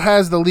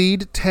has the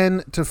lead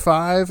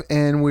 10-5,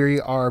 and we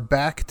are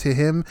back to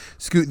him.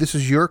 Scoot, this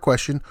is your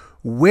question.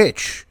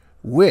 Which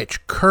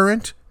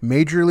current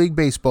Major League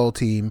Baseball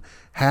team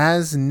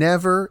has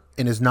never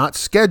and is not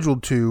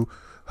scheduled to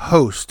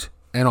host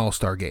an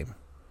All-Star game?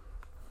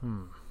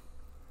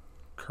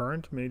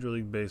 Current Major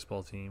League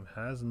Baseball team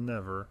has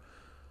never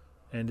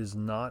and is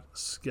not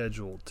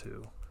scheduled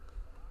to.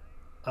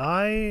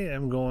 I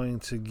am going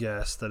to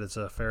guess that it's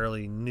a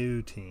fairly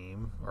new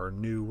team or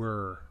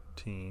newer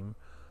team.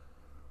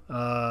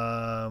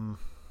 I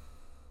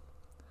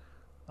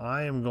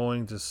am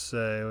going to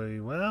say,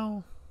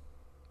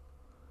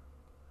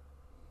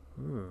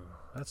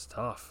 that's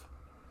tough.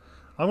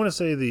 I'm going to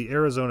say the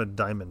Arizona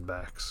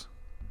Diamondbacks.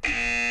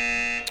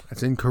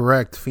 That's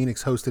incorrect.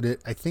 Phoenix hosted it,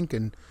 I think,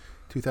 in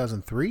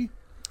 2003.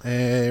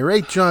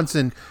 Ray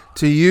Johnson,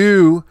 to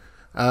you.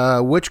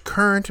 Which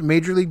current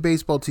Major League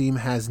Baseball team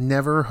has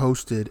never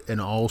hosted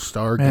an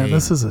All-Star game? Man,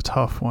 this is a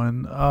tough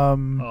one. I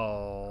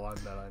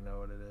bet I know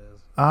what it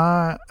is.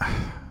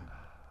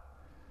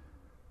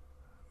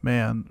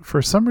 Man,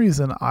 for some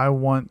reason, I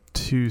want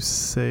to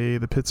say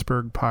the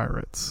Pittsburgh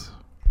Pirates.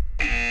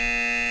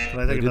 Can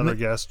I take another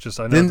guess?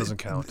 I know it doesn't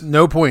count.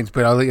 No points,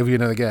 but I'll give you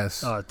another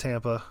guess.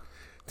 Tampa.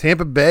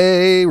 Tampa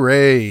Bay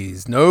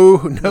Rays. No.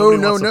 Wants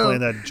to play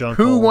that junk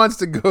Who hole. wants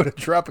to go to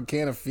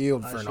Tropicana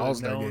Field for an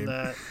All-Star game?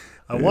 That.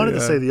 I wanted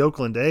to say the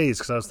Oakland A's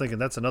because I was thinking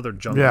that's another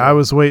jungle. Yeah, I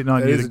was waiting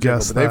on It you is to a jungle,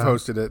 guess but they've that.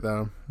 hosted it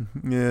though.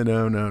 Yeah,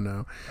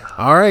 no.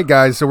 All right,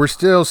 guys. So we're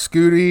still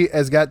Scooty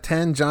has got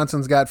 10.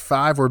 Johnson's got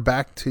 5. We're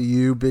back to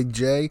you, Big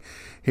J.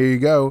 Here you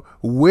go.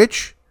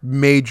 Which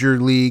major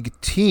league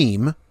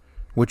team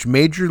has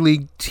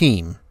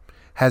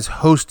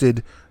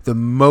hosted the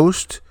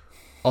most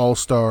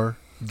All-Star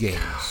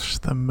games?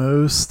 The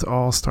most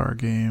All-Star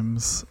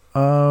games.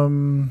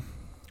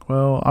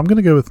 Well, I'm going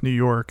to go with New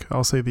York.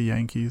 I'll say the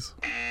Yankees.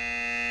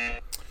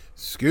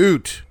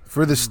 Scoot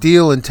for the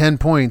steal and 10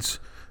 points.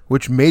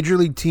 Which major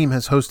league team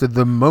has hosted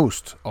the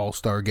most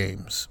All-Star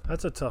games?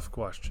 That's a tough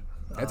question.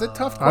 That's a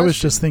tough question. I was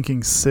just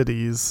thinking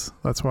cities.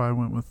 That's why I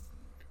went with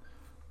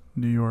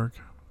New York.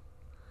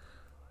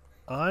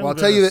 I'll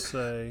tell you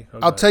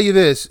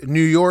this.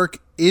 New York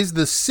is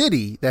the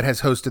city that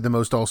has hosted the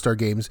most All-Star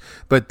games,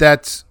 but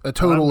that's a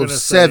total of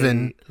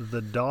 7.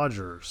 The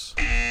Dodgers.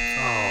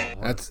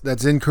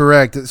 That's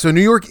incorrect. So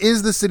New York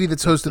is the city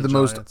that's hosted the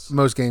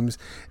most games.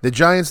 The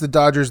Giants, the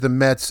Dodgers, the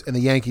Mets, and the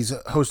Yankees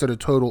hosted a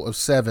total of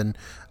 7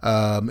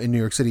 in New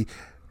York City.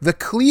 The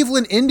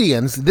Cleveland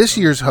Indians, this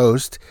year's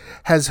host,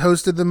 has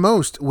hosted the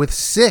most with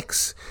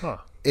 6. Huh.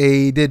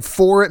 They did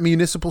 4 at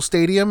Municipal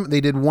Stadium.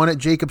 They did 1 at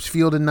Jacobs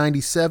Field in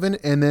 '97,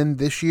 and then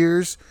this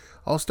year's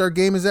All-Star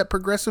game is at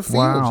Progressive Field.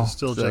 Wow. Which is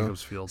still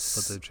Jacobs Field,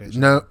 but they've changed it.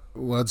 No,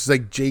 well, it's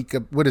like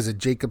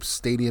Jacobs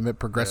Stadium at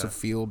Progressive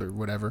Field or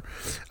whatever.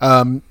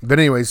 But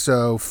anyway,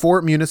 so 4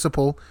 at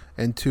Municipal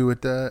and 2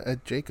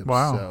 at Jacobs.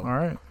 Wow. So All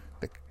right.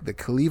 the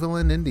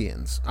Cleveland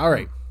Indians. All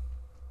right.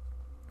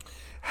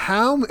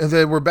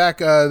 We're back.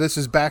 This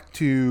is back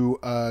to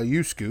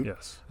you, Scoot.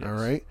 Yes. All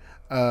right.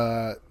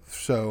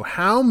 So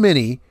how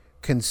many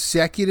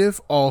consecutive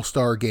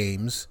All-Star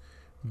games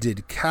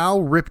did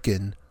Cal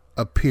Ripken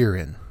appear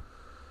in?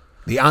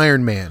 The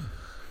Iron Man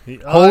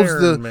holds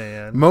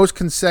the most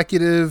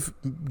consecutive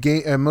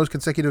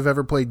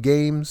ever played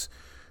games.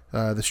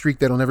 The streak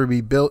that'll never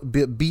be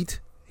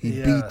beat. He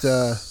beat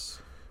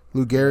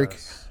Lou Gehrig.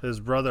 Yes. His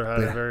brother had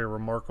a very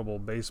remarkable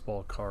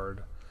baseball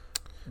card.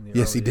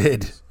 Yes, he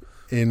did. 80s.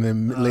 In the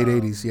late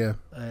 80s, yeah.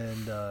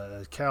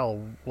 And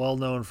Cal, well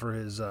known for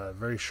his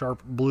very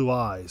sharp blue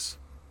eyes,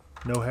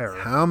 no hair.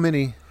 How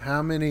many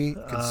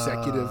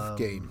consecutive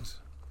games?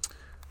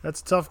 That's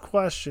a tough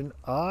question.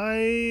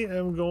 I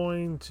am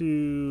going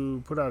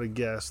to put out a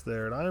guess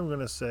there, and I'm going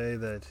to say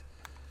that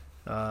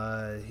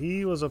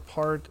he was a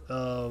part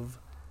of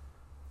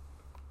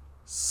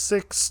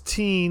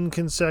 16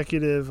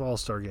 consecutive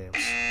All-Star games.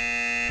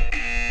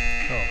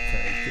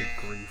 Okay, good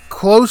grief.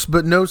 Close,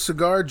 but no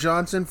cigar.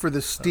 Johnson for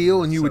the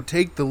steal, and you would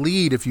take the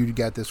lead if you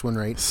got this one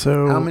right.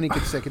 So how many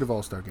consecutive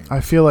All-Star games? I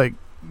feel like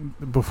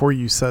before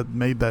you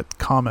made that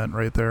comment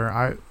right there,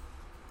 I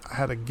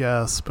had a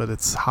guess, but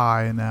it's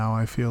high now.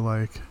 I feel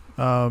like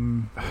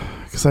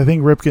because I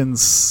think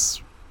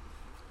Ripken's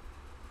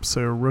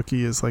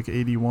rookie is like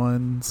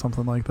 81,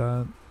 something like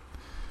that.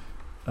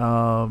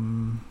 So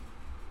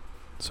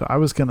I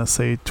was gonna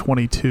say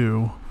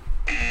 22.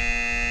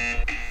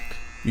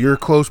 You're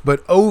close,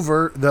 but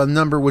over. The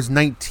number was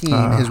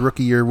 19. His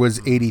rookie year was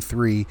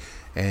 83,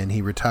 and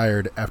he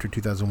retired after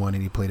 2001,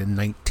 and he played in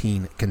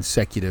 19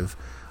 consecutive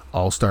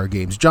All-Star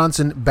games.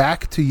 Johnson,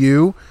 back to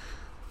you.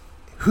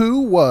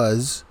 Who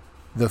was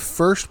the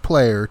first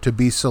player to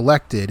be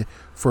selected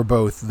for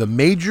both the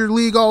Major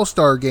League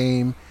All-Star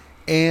Game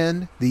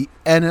and the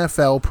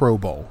NFL Pro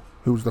Bowl?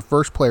 Who was the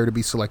first player to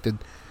be selected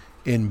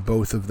in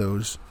both of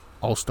those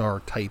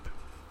All-Star type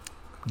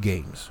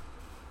games?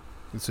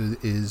 This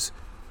is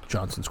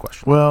Johnson's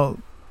question. Well,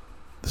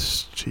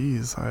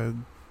 geez, I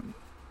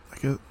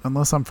guess,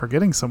 unless I'm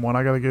forgetting someone,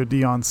 I got to go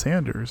Deion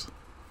Sanders.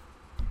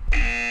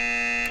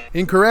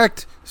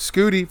 Incorrect.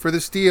 Scooty for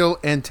the steal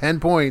and 10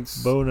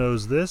 points. Bo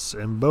knows this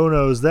and Bo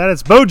knows that.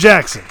 It's Bo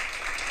Jackson.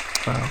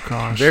 Oh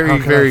gosh,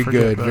 very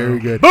good, Bo? very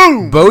good.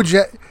 Boom. Bo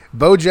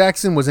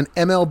Jackson was an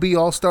MLB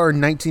All-Star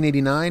in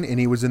 1989, and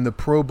he was in the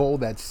Pro Bowl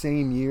that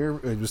same year.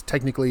 It was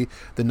technically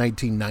the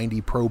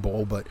 1990 Pro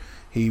Bowl, but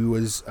he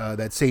was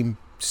that same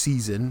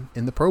season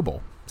in the Pro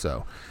Bowl.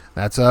 So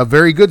that's a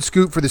very good,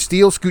 Scoot, for the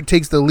steal. Scoot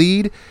takes the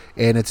lead,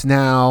 and it's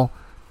now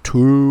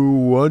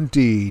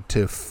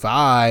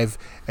 20-5.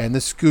 And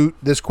this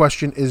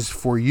question is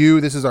for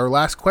you. This is our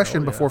last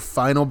question before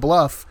Final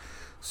Bluff.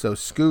 So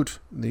Scoot,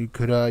 you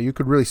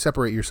could really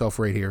separate yourself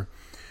right here.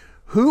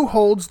 Who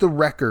holds the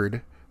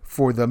record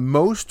for the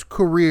most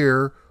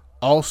career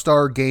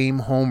All-Star Game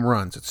home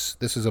runs?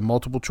 This is a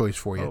multiple choice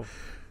for you.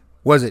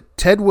 Was it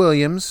Ted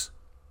Williams,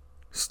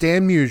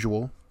 Stan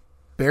Musial,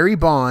 Barry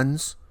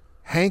Bonds,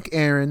 Hank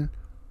Aaron,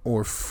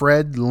 or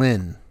Fred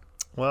Lynn?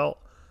 Well,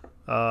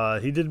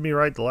 he did me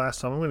right the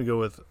last time. I'm going to go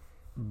with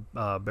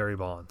Barry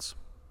Bonds.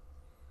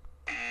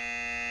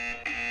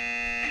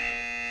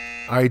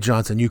 All right,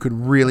 Johnson, you could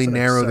really That's an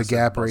narrow the excessive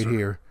gap right buzzer.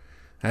 here.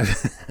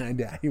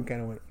 You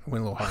kind of went a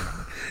little hard on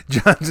me.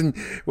 Johnson,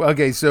 well,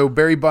 okay, so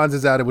Barry Bonds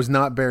is out. It was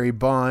not Barry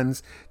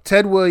Bonds.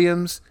 Ted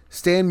Williams,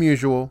 Stan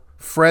Musial,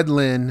 Fred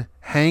Lynn,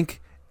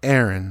 Hank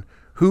Aaron.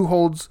 Who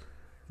holds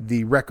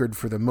the record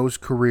for the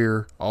most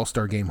career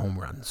All-Star Game home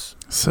runs?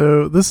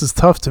 So this is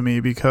tough to me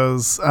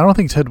because I don't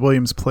think Ted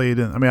Williams played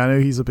in. I mean, I know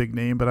he's a big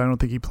name, but I don't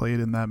think he played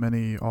in that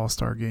many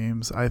All-Star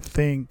games. I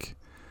think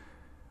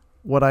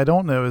what I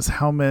don't know is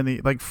how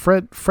many. Like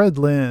Fred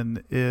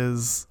Lynn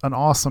is an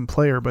awesome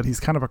player, but he's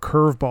kind of a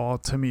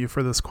curveball to me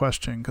for this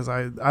question because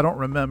I don't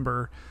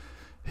remember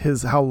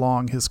how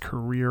long his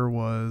career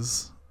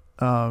was.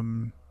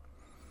 So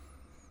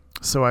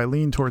I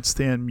lean towards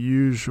Stan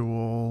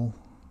Musial.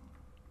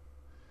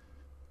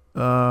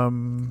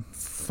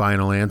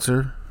 Final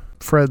answer?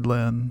 Fred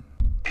Lynn.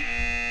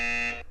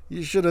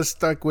 You should have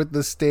stuck with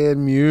the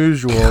Stan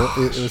Musial.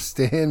 It was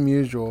Stan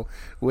Musial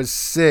was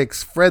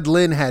 6. Fred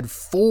Lynn had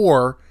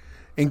 4,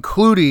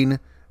 including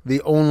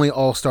the only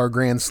All-Star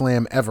Grand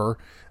Slam ever.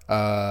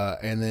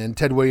 And then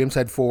Ted Williams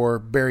had 4.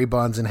 Barry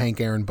Bonds and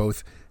Hank Aaron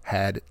both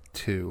had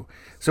 2.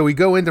 So we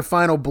go into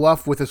Final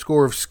Bluff with a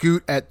score of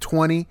Scoot at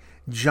 20,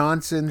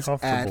 Johnson's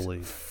at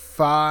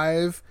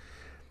 5.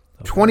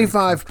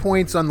 25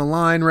 points on the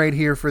line right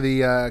here for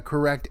the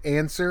correct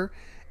answer.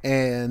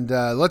 And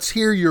let's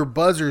hear your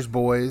buzzers,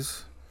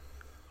 boys.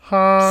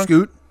 Honk.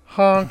 Scoot.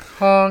 Honk,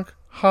 honk,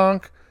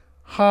 honk,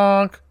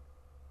 honk,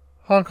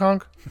 honk,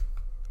 honk.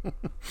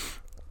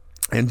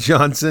 And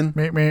Johnson.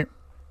 Me.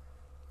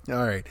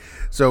 All right.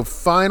 So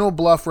Final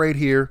Bluff right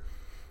here.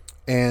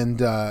 And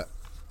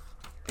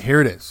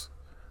here it is.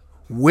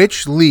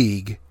 Which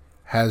league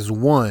has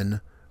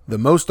won the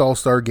most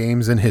All-Star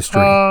games in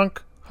history?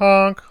 Honk,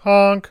 honk,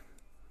 honk,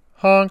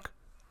 honk,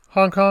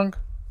 honk, honk.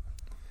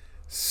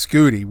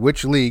 Scooty,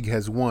 which league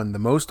has won the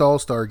most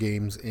All-Star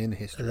games in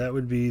history? That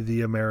would be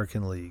the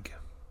American League.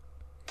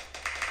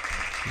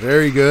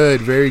 Very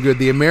good, very good.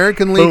 The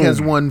American League Boom. has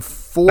won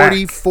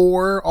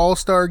 44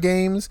 All-Star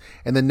games,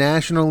 and the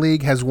National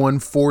League has won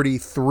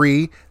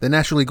 43. The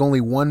National League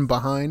only one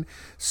behind.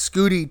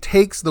 Scooty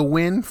takes the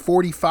win,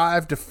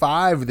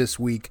 45-5 this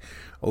week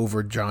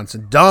over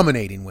Johnson.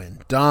 Dominating win.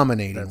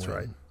 That's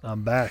right.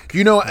 I'm back. Do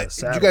you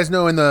guys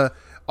know in the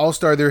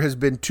All-Star there has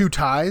been 2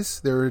 ties?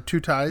 There were 2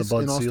 ties The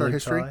Bud in All-Star Selig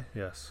history. tie?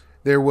 Yes.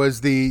 There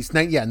was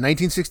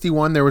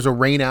 1961, there was a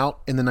rain out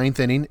in the 9th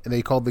inning. And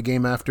they called the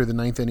game after the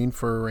 9th inning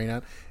for a rain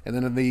out. And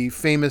then in the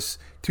famous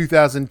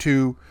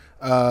 2002,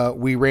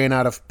 we ran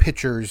out of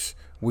pitchers.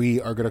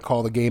 We are going to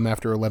call the game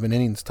after 11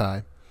 innings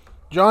tie.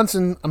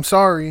 Johnson, I'm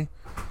sorry.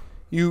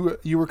 You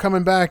were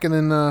coming back and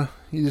then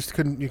you just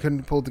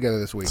couldn't pull it together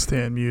this week.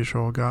 Stan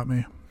Musial got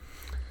me.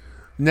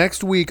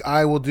 Next week,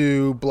 I will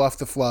do Bluff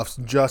the Fluffs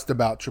just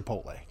about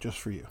Chipotle, just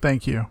for you.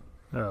 Thank you.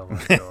 Oh,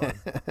 my God.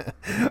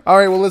 All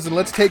right, well, listen,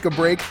 let's take a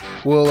break.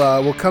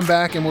 We'll come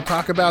back and we'll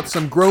talk about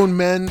some grown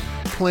men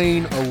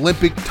playing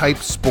Olympic-type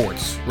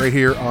sports right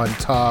here on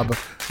Tob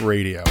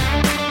Radio.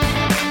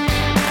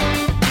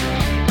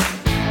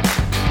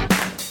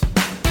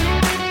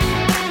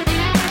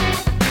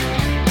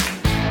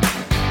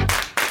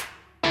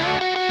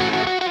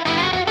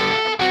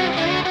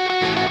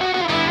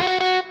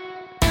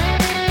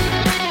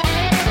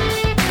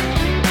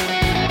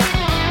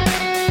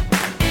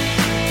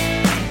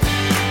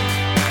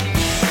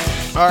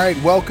 All right,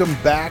 welcome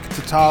back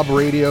to Tob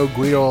Radio.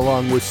 Guido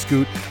along with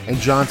Scoot and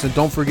Johnson.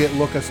 Don't forget,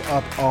 look us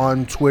up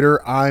on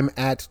Twitter. I'm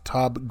at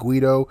Tob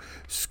Guido,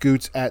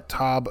 Scoot's at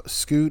Tob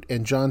Scoot,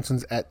 and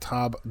Johnson's at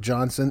Tob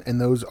Johnson.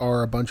 And those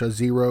are a bunch of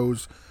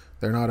zeros.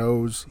 They're not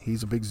O's.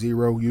 He's a big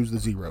zero. Use the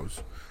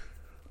zeros.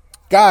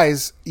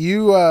 Guys,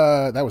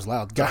 that was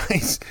loud.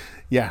 Guys,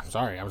 yeah,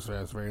 sorry, I was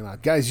very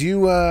loud. Guys,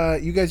 you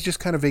guys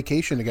just kind of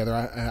vacation together.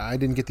 I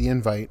didn't get the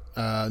invite.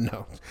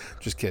 No,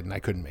 just kidding. I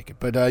couldn't make it.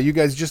 But you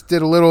guys just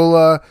did a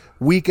little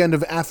weekend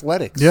of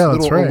athletics. Yeah, a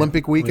that's little right.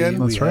 Olympic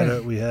weekend. That's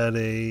right. We had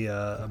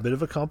a bit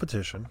of a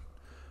competition.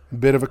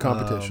 Bit of a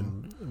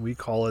competition. We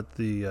call it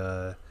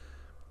the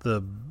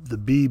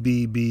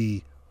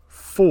BBB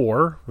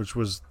 4, which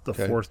was the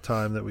fourth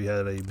time that we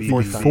had a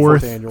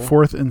BBB.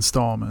 Fourth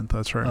installment.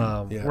 That's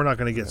right. We're not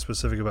going to get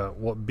specific about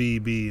what B,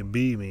 B, and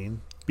B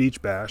mean.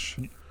 Beach Bash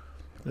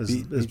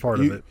is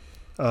part of it.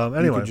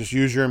 Anyway, you can just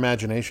use your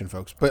imagination,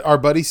 folks. But our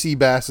buddy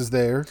Seabass is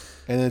there,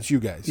 and it's you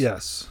guys.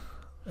 Yes.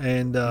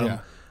 And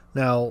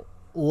now,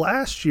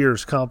 last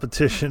year's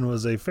competition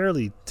was a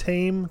fairly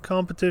tame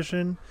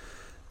competition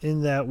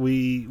in that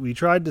we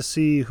tried to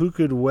see who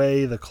could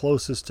weigh the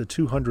closest to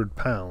 200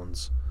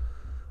 pounds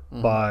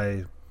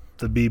by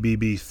the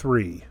BBB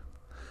 3.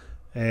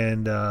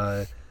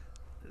 And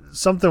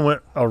something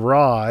went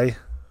awry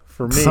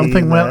for me.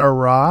 Something went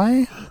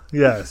awry?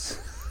 Yes.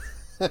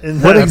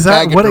 What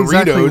exactly?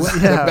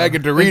 That bag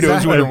of Doritos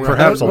exactly. went awry.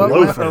 Perhaps a What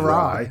loaf went of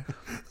awry?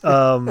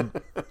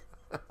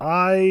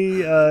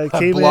 I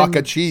A block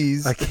of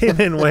cheese. I came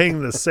in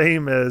weighing the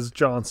same as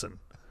Johnson.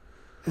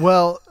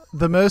 Well,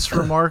 the most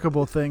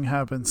remarkable thing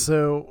happened.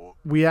 So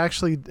we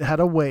actually had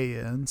a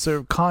weigh-in.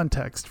 So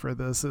context for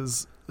this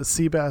is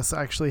Seabass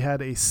actually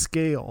had a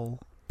scale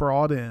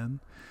brought in.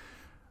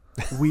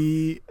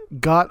 We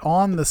got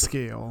on the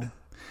scale.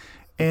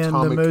 And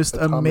the most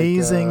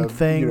amazing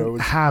thing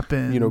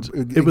happened.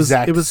 It was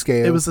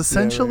scale. It was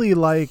essentially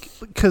like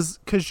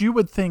because you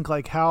would think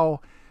like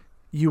how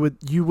you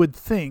would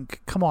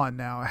think, come on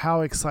now,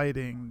 how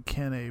exciting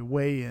can a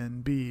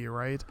weigh-in be,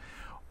 right?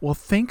 Well,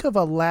 think of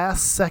a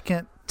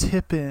last-second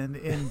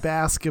tip-in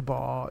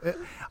basketball.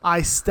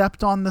 I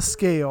stepped on the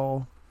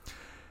scale.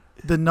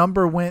 The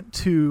number went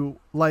to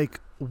like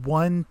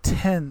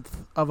 1/10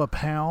 of a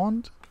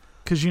pound,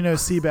 because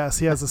Seabass,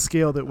 he has a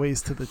scale that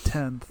weighs to the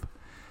 10th.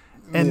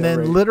 And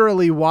then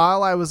literally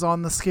while I was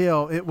on the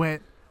scale, it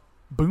went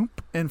boom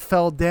and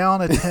fell down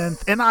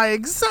 1/10, and I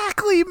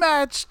exactly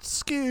matched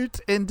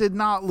Scoot and did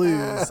not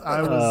lose.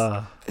 I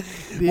was.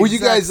 Were you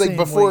guys like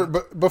before?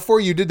 before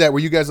you did that? Were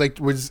you guys like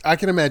I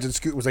can imagine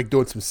Scoot was like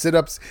doing some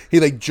sit-ups.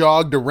 He like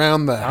jogged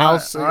around the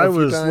house. I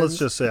was. Let's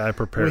just say I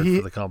prepared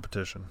for the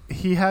competition.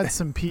 He had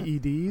some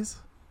PEDs.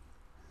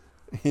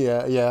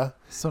 Yeah.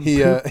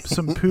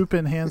 Some poop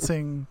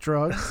enhancing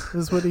drugs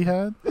is what he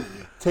had.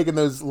 Taking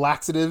those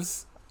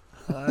laxatives.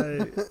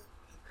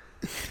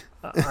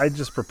 I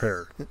just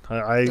prepared.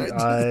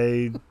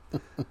 I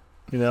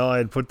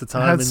I'd put the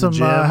time had in some, the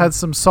gym. Had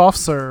some soft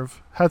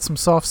serve. Had some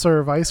soft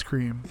serve ice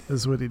cream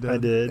is what he did. I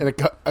did. And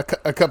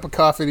a cup of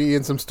coffee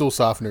and some stool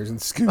softeners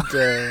and Scoot.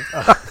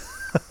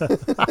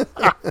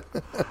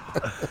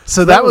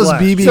 So that was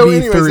BBB3. So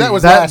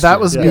anyways, that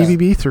was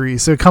BBB3.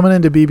 So coming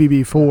into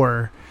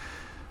BBB4.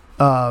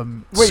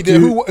 Wait,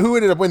 who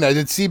ended up winning that?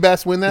 Did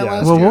Seabass win that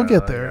last year? Well, we'll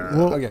get there.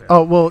 Yeah. Okay.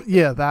 Oh, well,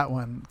 yeah, that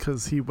one,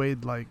 because he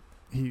weighed like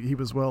he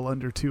was well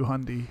under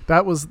 200.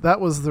 That was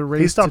the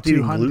race. He stopped to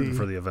eating 200 gluten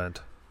for the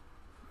event.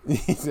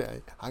 He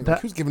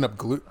was giving up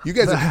gluten. You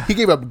guys, he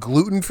gave up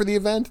gluten for the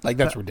event. Like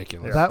that's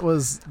ridiculous. I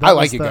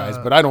like you guys,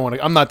 but I don't want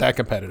to. I'm not that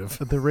competitive.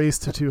 The race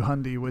to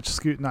 200, which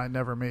Scoot and I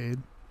never made.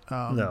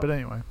 No. But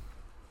anyway.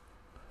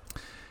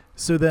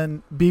 So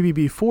then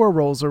BBB4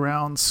 rolls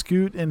around.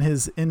 Scoot in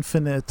his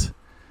infinite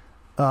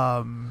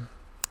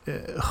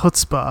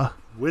chutzpah,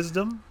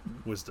 wisdom,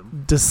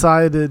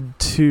 decided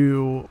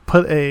to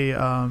put a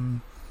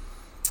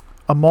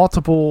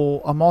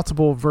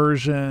multiple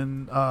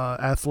version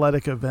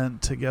athletic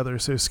event together.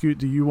 So Scoot,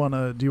 do you want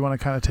to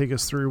kind of take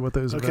us through what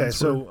those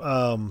events were?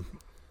 So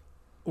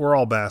we're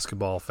all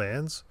basketball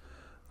fans.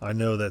 I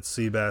know that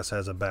Seabass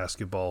has a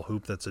basketball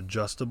hoop that's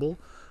adjustable.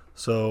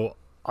 So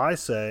I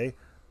say,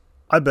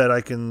 I bet I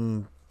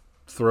can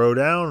throw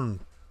down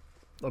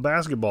a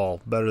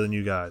basketball better than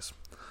you guys.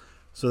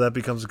 So that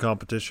becomes a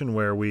competition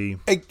where we...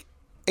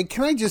 And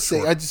can I just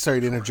say,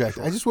 sorry to interject.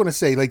 I just want to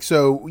say, like,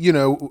 so,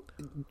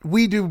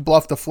 we do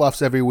Bluff the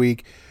Fluffs every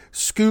week.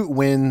 Scoot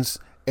wins,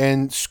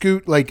 and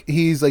Scoot, like,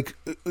 he's like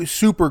a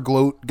super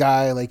gloat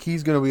guy. Like,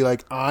 he's going to be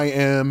like, I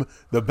am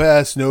the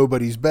best,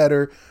 nobody's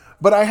better.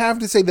 But I have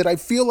to say that I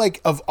feel like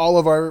of all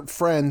of our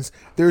friends,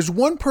 there's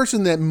one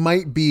person that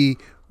might be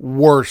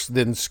worse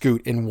than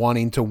Scoot in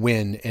wanting to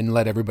win and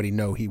let everybody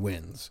know he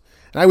wins.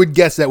 And I would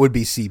guess that would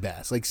be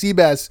Seabass. Like,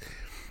 Seabass...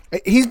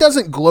 He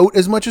doesn't gloat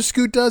as much as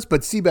Scoot does, but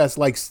Seabass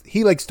likes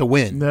to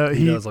win. No,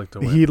 he does like to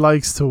win. He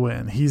likes to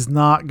win. He's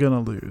not gonna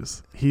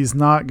lose.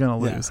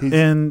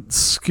 And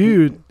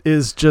Scoot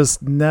is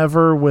just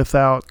never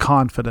without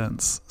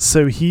confidence.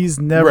 So he's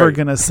never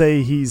gonna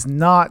say he's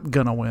not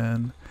gonna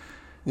win.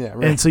 Yeah,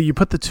 right. And so you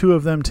put the two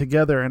of them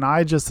together, and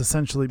I just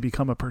essentially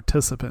become a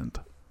participant.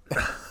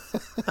 But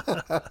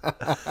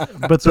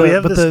we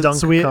had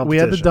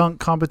the dunk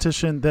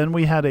competition. Then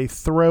we had a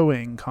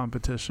throwing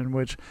competition,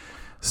 which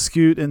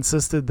Scoot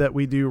insisted that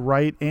we do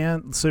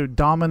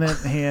dominant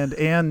hand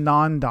and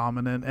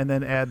non-dominant, and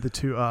then add the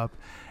two up.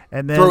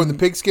 And then throwing the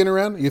pigskin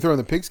around. Are you throwing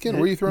the pigskin?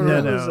 Where are you throwing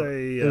around? No,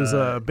 it was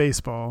a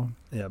baseball.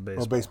 Yeah,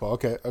 baseball. Oh, baseball.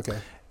 Okay.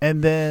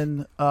 And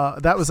then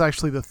that was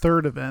actually the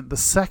third event. The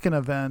second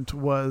event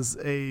was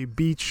a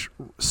beach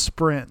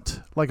sprint,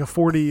 like a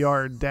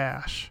 40-yard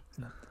dash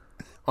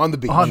on the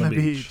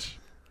beach.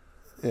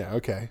 Yeah.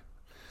 Okay.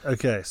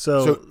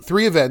 So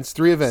three events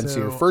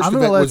here. First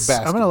event was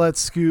basketball. I'm going to let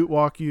Scoot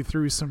walk you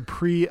through some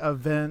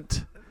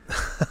pre-event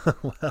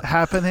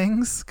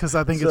happenings, because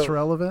I think it's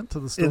relevant to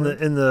the story.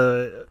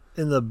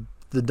 In the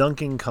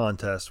dunking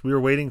contest, we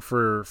were waiting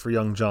for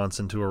young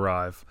Johnson to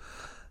arrive,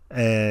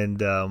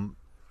 and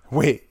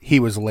wait, he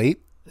was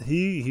late?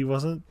 He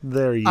wasn't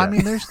there yet. I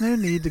mean, there's no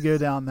need to go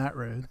down that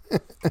road.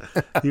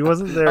 He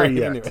wasn't there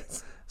yet.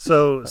 Anyways.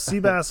 So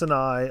Seabass and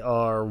I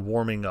are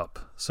warming up,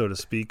 so to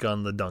speak,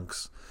 on the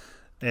dunks.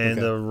 And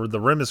the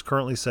rim is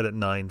currently set at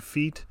 9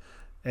 feet.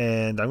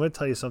 And I'm going to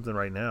tell you something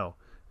right now.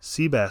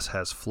 Seabass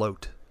has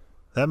float.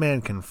 That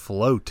man can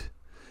float.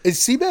 Is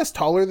Seabass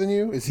taller than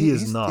you? He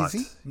is not.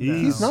 Is he? No.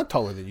 He's not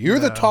taller than you. You're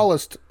the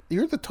tallest.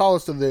 You're the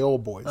tallest of the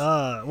old boys.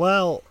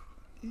 Well,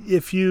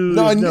 if you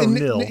know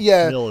Nil.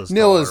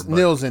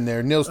 Nil's in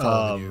there. Nil's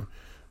taller than you.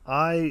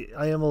 I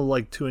am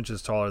like 2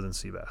 inches taller than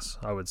Seabass,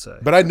 I would say.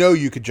 But I know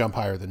you could jump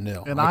higher than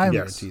Nil. And I can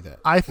guarantee that.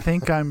 I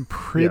think I'm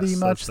pretty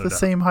much the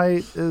same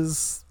height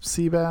as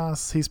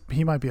Seabass.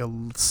 He might be a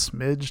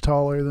smidge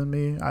taller than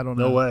me. I don't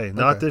know. No way.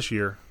 Not this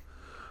year.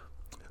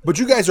 But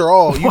you guys are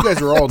all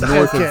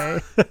north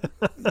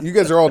of. You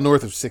guys are all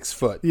north of 6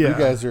 foot. Yeah. You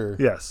guys are.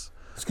 Yes.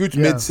 Scoot's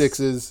mid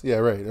sixes. Yeah.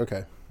 Right.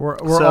 Okay.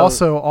 We're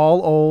also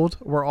all old.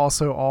 We're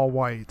also all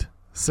white.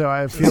 So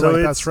I feel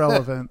like that's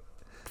relevant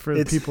for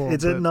the people.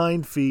 It's at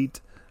 9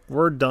 feet.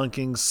 We're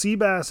dunking.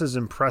 Seabass is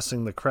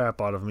impressing the crap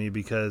out of me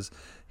because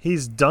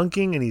he's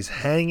dunking and he's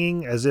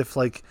hanging as if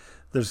like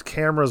there's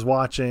cameras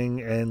watching,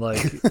 and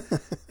like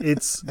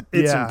it's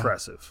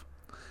impressive.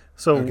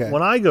 So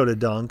when I go to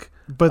dunk,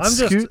 but I'm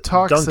Scoot just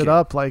talks dunking. it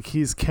up like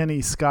he's Kenny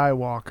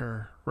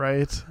Skywalker,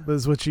 right? This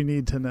is what you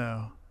need to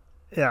know.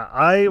 Yeah,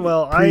 I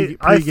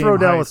throw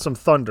down with some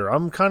thunder.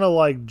 I'm kind of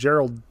like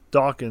Gerald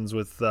Dawkins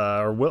with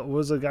or what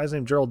was the guy's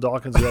name? Gerald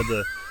Dawkins who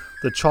had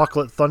the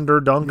chocolate thunder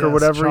dunk or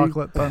whatever.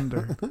 Chocolate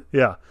thunder.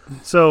 Yeah.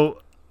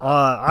 So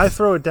I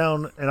throw it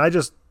down and I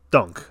just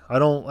dunk. I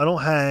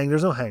don't hang.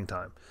 There's no hang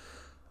time.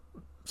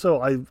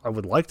 So I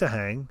would like to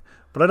hang,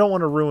 but I don't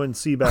want to ruin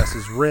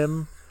Seabass's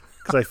rim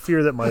because I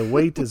fear that my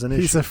weight is an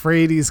issue. He's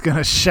afraid he's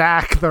gonna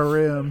shack the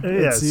rim.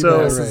 Yeah. At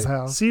So Seabass's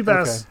house.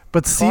 Seabass,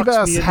 but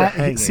talks me into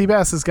hanging.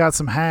 Seabass has got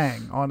some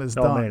hang on his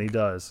dunk. Oh man, he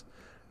does.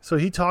 So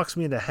he talks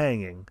me into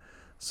hanging.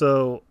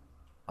 So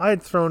I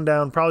had thrown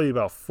down probably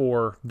about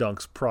 4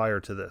 dunks prior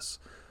to this.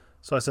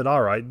 So I said,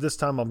 all right, this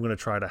time I'm going to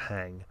try to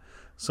hang.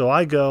 So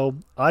I go,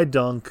 I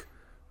dunk,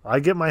 I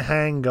get my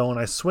hang going,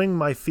 I swing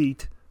my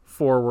feet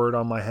forward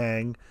on my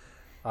hang,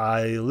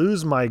 I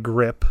lose my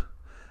grip,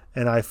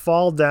 and I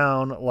fall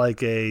down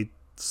like a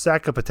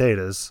sack of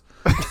potatoes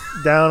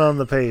down on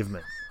the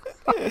pavement.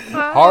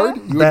 Hard?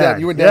 You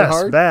went down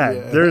hard? Bad.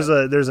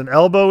 Yeah. There's an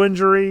elbow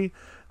injury.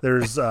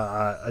 There's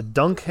a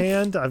dunk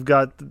hand. I've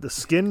got the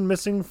skin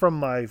missing from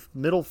my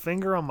middle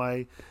finger on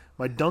my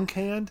dunk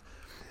hand.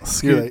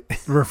 Scoot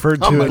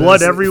referred to it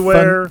blood as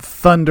everywhere.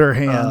 Thunder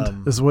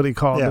hand is what he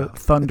called it.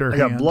 Thunder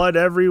hand. I got blood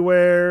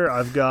everywhere.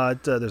 I've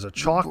got there's a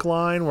chalk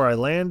line where I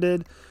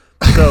landed.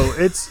 So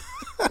it's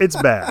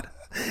bad.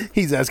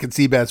 He's asking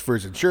Seabass for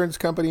his insurance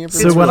company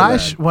information. So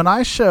when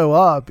I show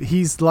up,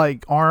 he's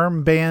like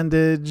arm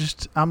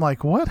bandaged. I'm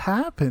like, what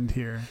happened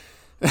here?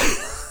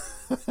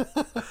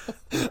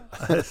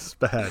 That's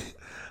bad.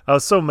 I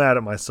was so mad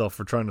at myself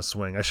for trying to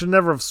swing. I should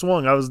never have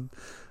swung. I was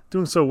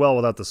doing so well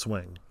without the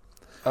swing.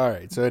 All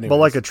right. So anyway, but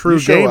like a true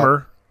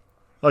gamer,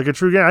 I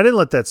didn't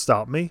let that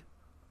stop me.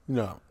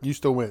 No, you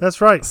still win.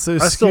 That's right. So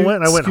I still went.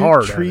 And I went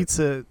hard.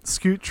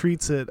 Scoot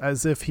treats it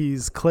as if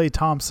he's Klay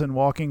Thompson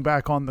walking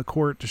back on the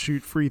court to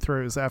shoot free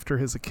throws after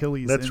his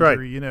Achilles injury.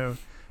 Right. You know,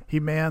 he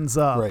mans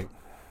up. Right.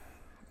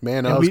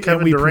 Man up.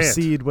 And we Durant.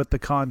 proceed with the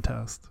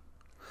contest.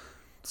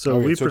 So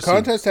we proceed.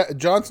 Contest.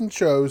 Johnson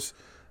shows.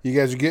 You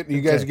guys are getting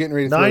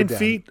ready to throw 9 it down.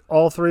 feet.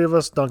 All 3 of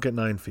us dunk at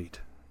 9 feet.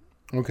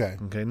 Okay.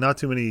 Okay. Not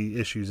too many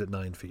issues at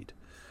 9 feet.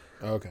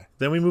 Okay.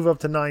 Then we move up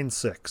to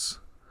 9.6.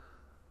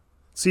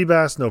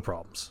 Seabass, no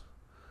problems.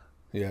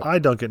 Yeah. I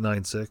dunk at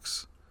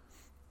 9.6.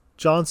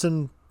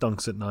 Johnson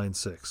dunks at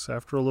 9.6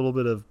 after a little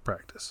bit of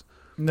practice.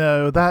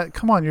 No,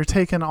 come on, you're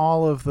taking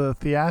all of the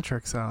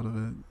theatrics out of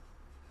it.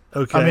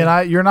 Okay. I mean,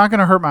 you're not going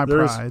to hurt my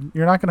pride.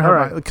 You're not going to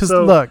hurt my, because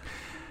look,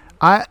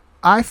 I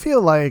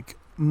feel like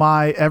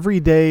my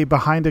everyday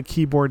behind a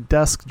keyboard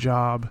desk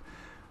job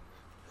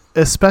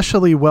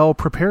especially well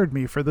prepared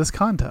me for this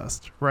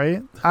contest,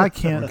 right? I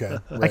can't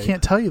I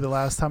can't tell you the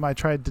last time I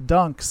tried to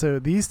dunk. So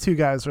these two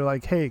guys are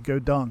like, "Hey, go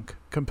dunk."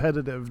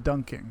 Competitive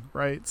dunking,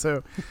 right?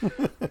 So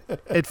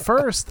at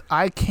first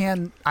I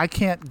can't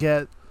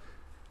get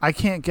the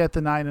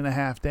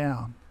 9.5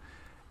 down.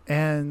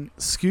 And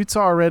Scoot's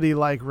already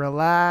like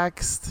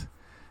relaxed.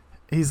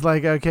 He's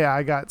like, "Okay,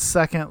 I got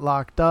second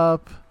locked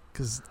up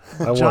cuz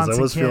I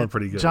was feeling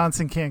pretty good.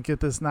 Johnson can't get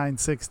this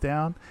 9.6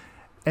 down."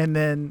 And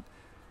then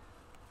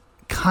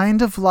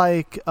kind of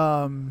like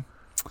who's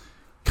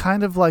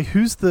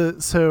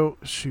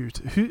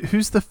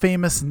the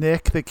famous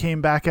Nick that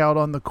came back out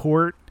on the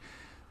court,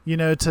 you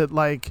know, to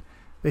like,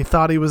 they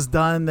thought he was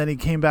done, then he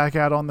came back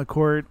out on the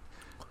court,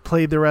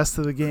 played the rest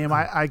of the game.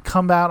 I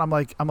come out, I'm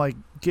like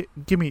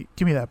give me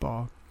that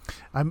ball.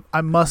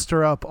 I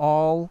muster up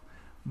all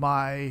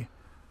my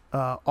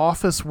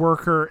office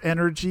worker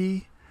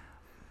energy,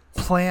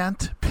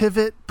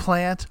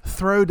 pivot,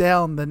 throw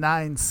down the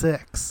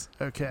 9.6.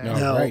 Okay.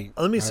 Now,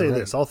 let me say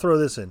this. I'll throw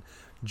this in.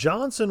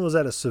 Johnson was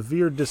at a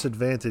severe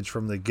disadvantage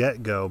from the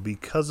get-go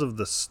because of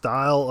the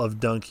style of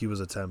dunk he was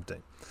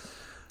attempting.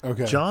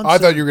 Okay. Johnson, I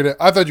thought you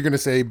were gonna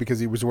say because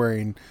he was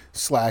wearing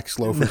slacks,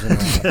 loafers,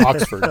 in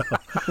Oxford.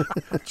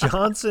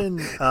 Johnson,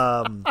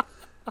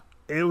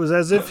 it was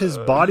as if his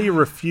body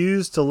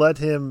refused to let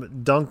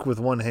him dunk with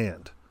one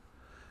hand.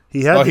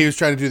 He was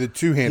trying to do the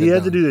two-handed. He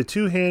had to do the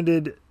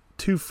two-handed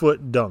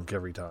 2-foot dunk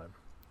every time.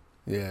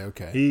 Yeah,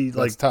 okay.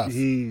 That's tough.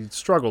 He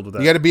struggled with that.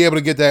 You got to be able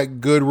to get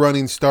that good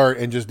running start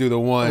and just do the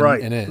one.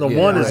 Right. And the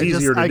one is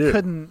easier to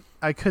do.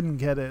 I couldn't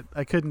get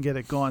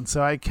it going,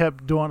 so I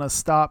kept doing a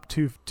stop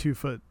two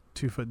foot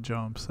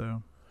jump.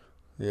 So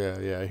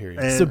yeah, I hear you.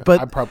 And so,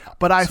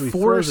 but I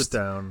forced it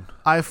down.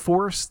 I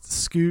forced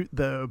Scoot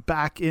though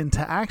back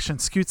into action.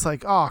 Scoot's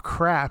like, "Oh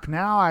crap!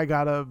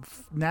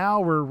 Now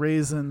we're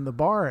raising the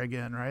bar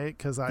again, right?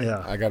 Because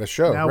I got a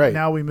show. Now, right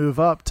now we move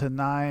up to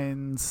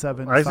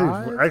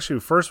 9.75. Actually,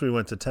 first we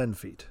went to 10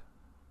 feet.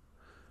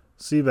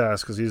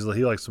 Seabass, because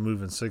he likes to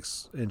move in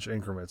 6-inch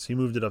increments. He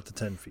moved it up to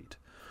 10 feet,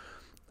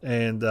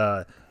 and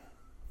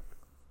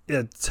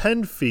at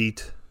 10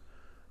 feet,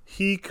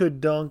 he could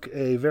dunk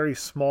a very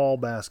small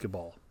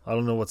basketball. I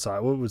don't know what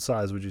size. What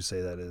size would you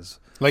say that is?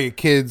 Like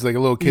a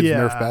little kid's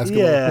Nerf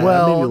basketball. Yeah,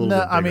 Well, maybe a little no,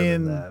 bit bigger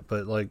than that,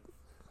 but like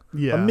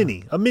Yeah. a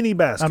mini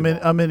basketball.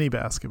 A mini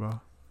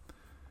basketball.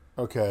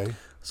 Okay.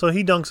 So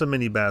he dunks a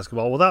mini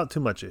basketball without too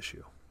much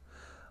issue.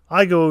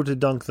 I go to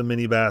dunk the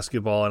mini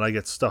basketball and I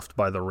get stuffed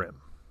by the rim.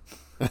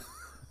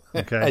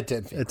 Okay. At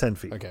 10 feet. At 10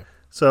 feet. Okay.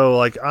 So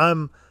like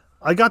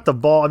I got the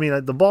ball. I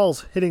mean, the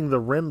ball's hitting the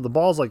rim. The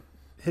ball's like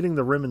hitting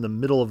the rim in the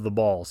middle of the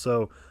ball.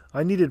 So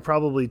I needed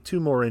probably 2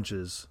 more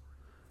inches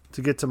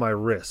to get to my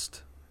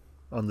wrist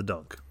on the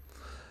dunk.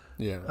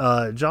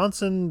 Yeah.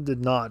 Johnson did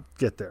not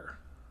get there.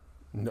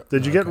 No,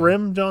 Did you get okay.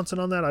 rim, Johnson,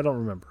 on that? I don't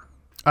remember.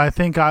 I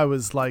think I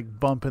was like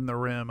bumping the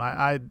rim.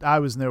 I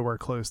was nowhere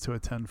close to a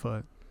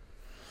 10-foot.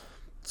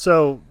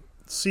 So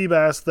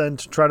Seabass then,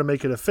 to try to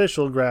make it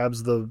official,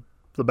 grabs the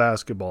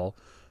basketball,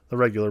 the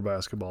regular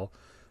basketball,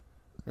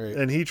 Right.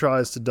 and he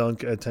tries to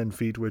dunk at 10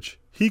 feet, which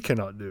he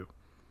cannot do.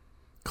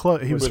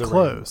 He was With a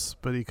close,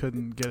 but he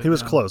couldn't get it. He was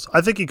down. close.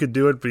 I think he could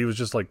do it, but he was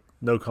just like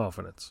no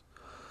confidence.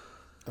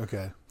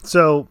 Okay.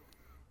 So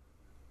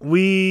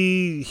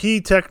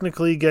he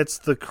technically gets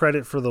the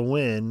credit for the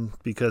win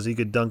because he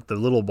could dunk the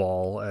little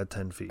ball at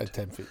 10 feet. At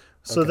 10 feet.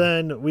 So Okay.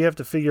 then we have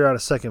to figure out a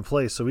second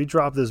place. So we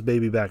drop this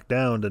baby back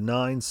down to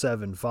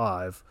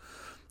 9.75.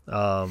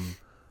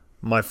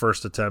 My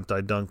first attempt,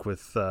 I dunk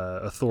with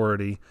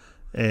authority,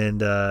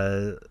 and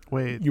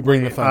Wait. You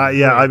bring the fun.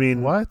 yeah, wait, I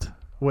mean, what?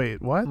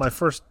 Wait, what? my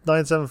first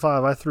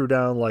 9.75, I threw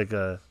down like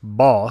a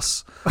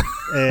boss,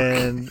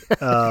 and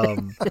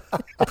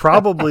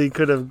probably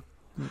could have,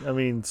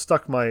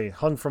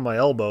 hung from my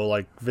elbow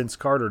like Vince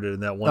Carter did in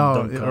that one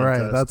dunk contest.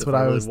 Right. That's if what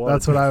I really was. wanted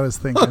That's what to. I was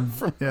thinking.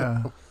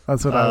 Yeah,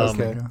 that's what I was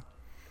Okay. thinking.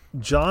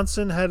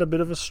 Johnson had a bit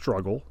of a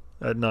struggle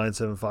at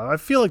 9.75. I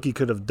feel like he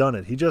could have done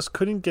it. He just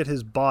couldn't get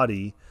his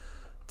body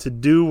to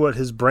do what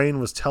his brain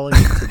was telling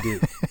him to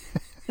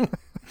do.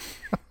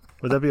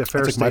 Would that be a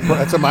fair statement?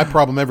 That's my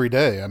problem every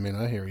day. I mean,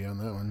 I hear you on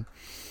that one.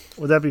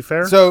 Would that be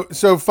fair?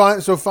 So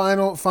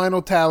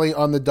final tally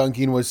on the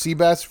dunking was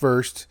Seabass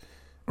first.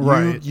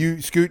 Right.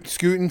 You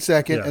scooting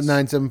second Yes. at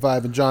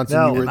 9.75, and Johnson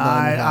Now- you were at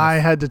 9.5. I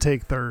had to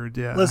take third.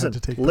 Yeah. Listen, I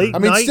had to take late third. I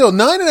mean, night- still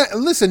 9.5.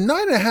 Listen,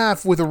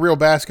 9.5 with a real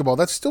basketball.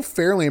 That's still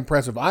fairly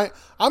impressive.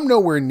 I'm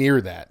nowhere near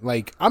that.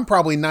 Like, I'm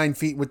probably 9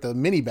 feet with the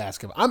mini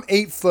basketball. I'm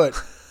 8 foot.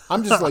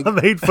 I'm just like I'm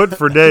 8 foot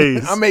for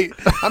days. I'm 8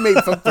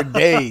 foot for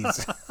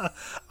days.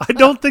 I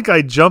don't think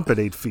I jump at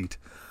 8 feet.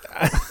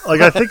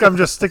 Like, I think I'm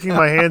just sticking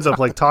my hands up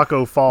like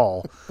Taco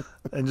Fall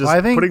and just Well,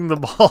 I think putting the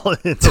ball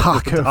in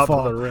Taco the top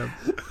Fall. of the rim.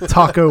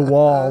 Taco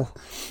wall.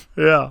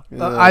 Yeah.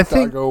 I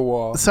think. Taco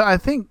wall. So I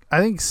think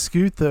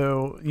Scoot,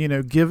 though,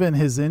 given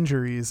his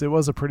injuries, it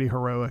was a pretty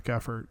heroic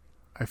effort.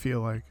 I feel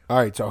like. All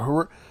right,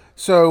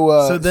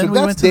 so Then we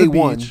that's went to day the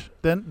one. beach.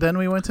 Then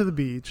we went to the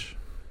beach.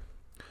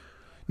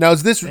 Now,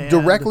 is this And-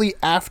 directly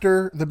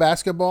after the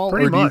basketball,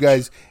 Pretty or do you much.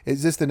 guys?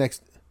 Is this the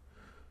next?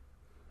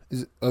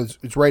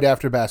 It's right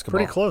after basketball.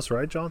 Pretty close,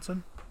 right,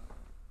 Johnson?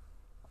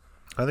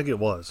 I think it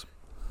was.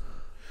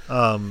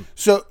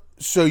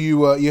 So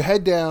you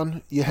head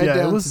down. You head Yeah, it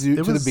down was- to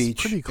it the was beach,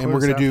 pretty and we're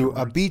close gonna do a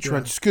afterwards, beach yeah.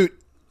 run.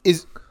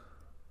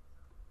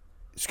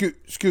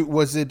 Scoot.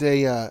 Was it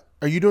a?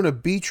 Are you doing a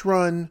beach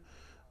run?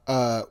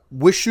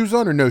 With shoes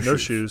on or no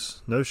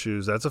shoes? No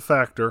shoes. That's a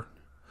factor.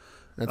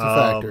 That's a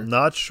factor.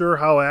 Not sure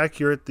how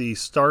accurate the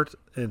start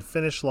and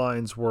finish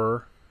lines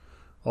were.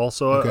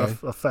 Also Okay.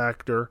 a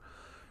factor.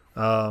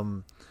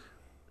 Also,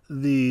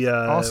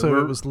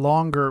 We're- it was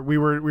longer. We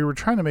were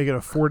trying to make it a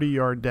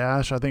 40-yard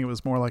dash. I think it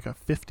was more like a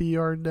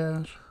 50-yard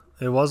dash.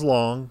 It was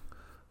long.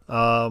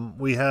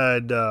 We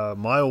had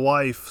my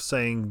wife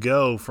saying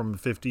 "go" from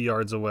 50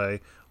 yards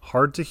away.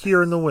 Hard to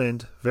hear in the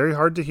wind. Very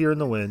hard to hear in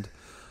the wind.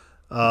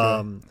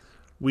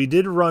 We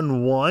did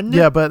run one.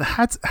 Yeah, but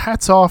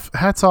hats off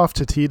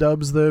to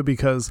T-Dubs, though,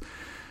 because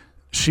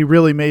she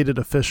really made it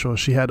official.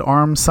 She had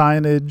arm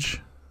signage.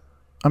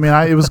 I mean,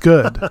 it was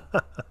good.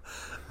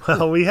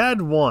 Well, we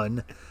had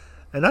one,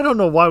 and I don't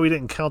know why we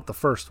didn't count the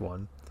first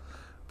one,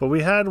 but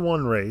we had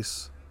one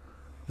race.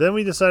 Then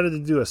we decided to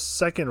do a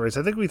second race.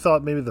 I think we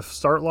thought maybe the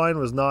start line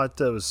was not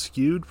was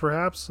skewed,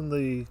 perhaps in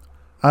the.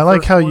 I like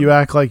First how one? you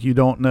act like you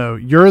don't know.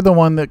 You're the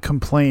one that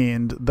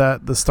complained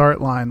that the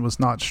start line was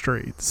not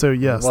straight. So,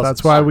 yes, wasn't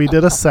that's why we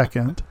did a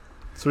second.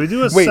 So we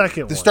do a Wait,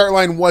 second the one. start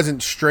line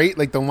wasn't straight.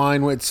 Like the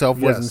line itself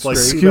Yes, wasn't like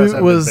straight. you guys Scoot have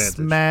an was advantage,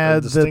 a mad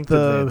that distinct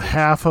the advantage.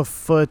 half a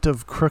foot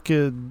of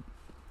crooked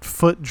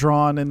foot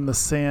drawn in the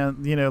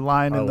sand,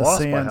 line I in the lost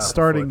by half sand a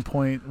starting foot.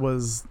 point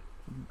was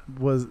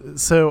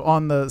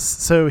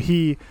so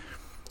he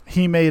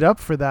made up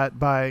for that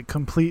by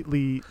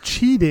completely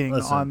cheating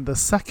Listen, on the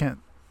second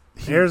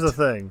heat. Here's the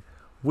thing.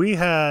 We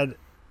had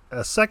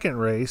a second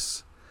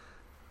race.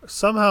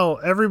 Somehow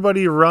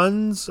everybody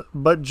runs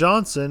but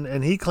Johnson,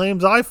 and he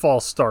claims I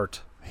false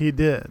start. He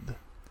did.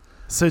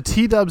 So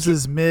T-Dubs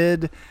is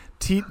mid.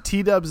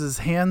 T-Dubs is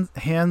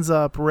hands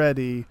up,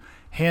 ready,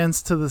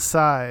 hands to the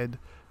side,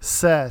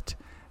 set,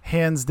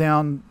 hands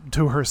down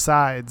to her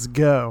sides,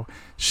 go.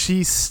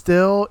 She's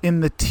still in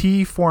the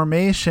T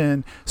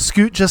formation.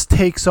 Scoot just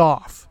takes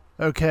off.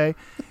 Okay.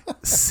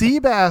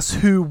 Seabass,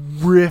 who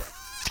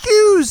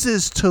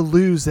refuses to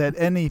lose at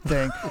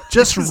anything,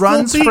 just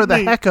runs for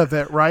the heck of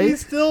it,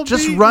 right?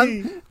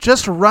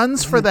 Just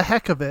runs for the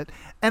heck of it.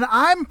 And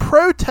I'm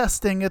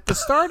protesting at the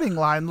starting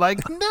line,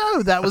 like,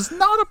 no, that was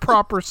not a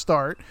proper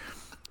start.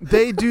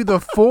 They do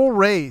the full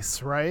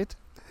race, right?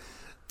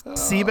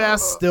 Seabass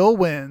still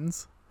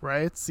wins,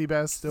 right?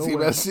 Seabass still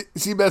wins.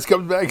 Seabass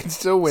comes back and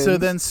still wins. So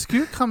then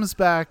Scoot comes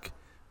back,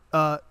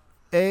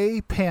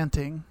 A,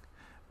 panting,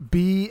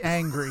 B,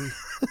 angry,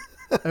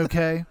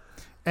 okay?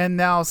 And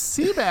now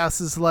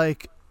Seabass is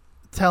like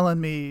telling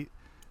me,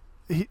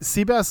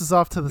 Seabass is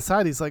off to the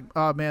side. He's like,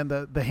 oh, man,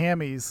 the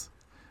hammies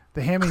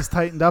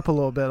tightened up a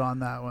little bit on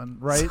that one,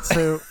 right?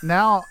 So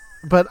now,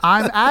 but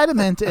I'm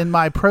adamant in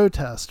my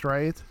protest,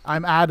 right?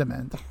 I'm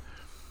adamant,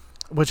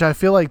 which I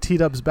feel like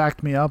T-Dubs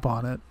backed me up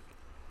on it.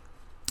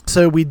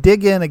 So we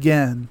dig in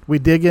again. We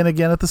dig in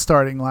again at the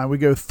starting line. We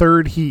go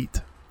third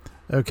heat,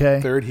 okay?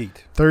 Third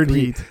heat.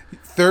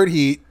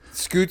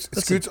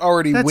 Scoot's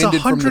already winded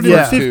from the first two.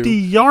 That's 150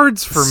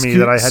 yards for me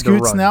that I had to run.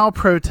 Scoot's now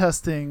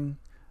protesting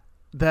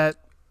that,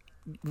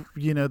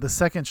 the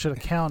second should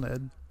have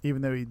counted.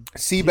 Even though he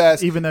was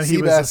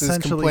essentially is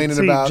complaining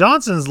about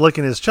Johnson's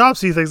licking his chops.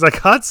 He thinks I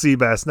caught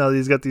Seabass now that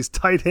he's got these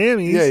tight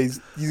hammies. Yeah,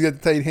 he's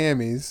got the tight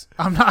hammies.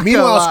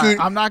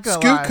 Meanwhile,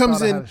 Scoot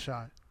comes in.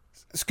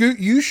 Scoot,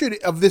 you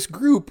should of this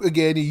group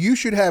again. You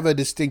should have a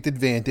distinct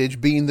advantage,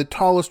 being the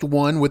tallest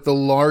one with the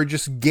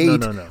largest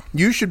gate. No.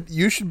 You should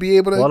be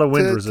able to. A lot of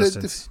wind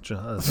resistance. A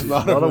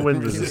lot of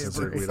wind resistance.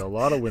 A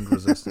lot of wind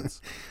resistance.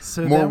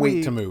 So more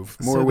weight to move.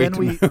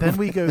 Then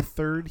we go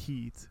third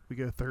heat.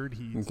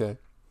 Okay.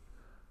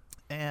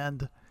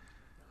 And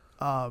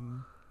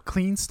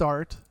clean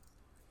start.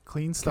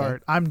 Okay.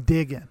 I'm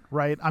digging,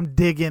 right? I'm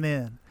digging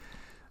in.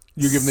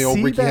 You're giving the old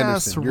Ricky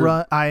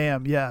Henderson. I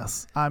am,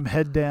 yes. I'm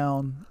head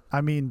down.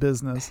 I mean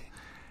business.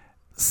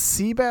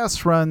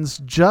 Seabass runs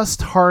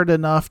just hard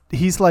enough.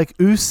 He's like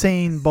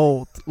Usain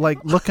Bolt,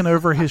 like looking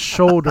over his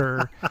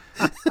shoulder.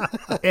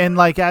 And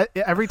like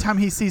every time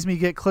he sees me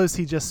get close,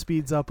 he just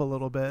speeds up a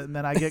little bit. And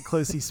then I get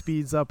close, he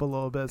speeds up a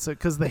little bit. So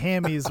because the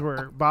hammies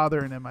were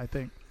bothering him, I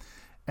think.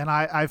 And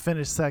I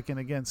finished second.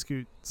 Again,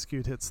 Scoot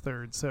hits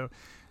third. So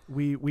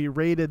we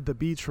rated the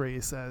beach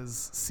race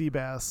as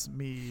Seabass,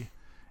 me,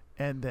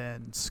 and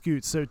then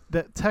Scoot. So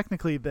that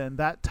technically then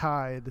that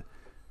tied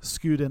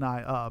Scoot and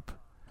I up.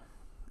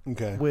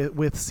 Okay.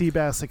 With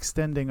Seabass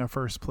extending a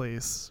first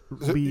place.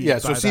 So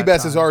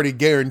Seabass is already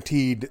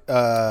guaranteed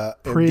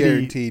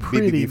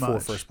BBB for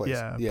first place.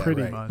 Yeah,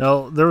 pretty much.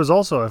 Now there was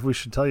also, if we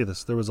should tell you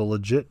this, there was a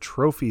legit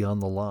trophy on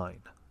the line.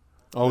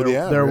 Oh,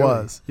 there really?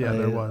 was. Yeah,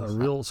 there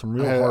was. Some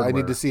real hardware. I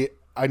need to see it.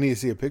 I need to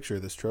see a picture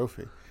of this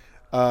trophy.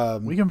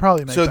 We can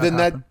probably make that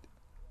happen.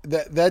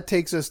 that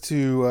takes us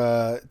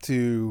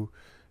to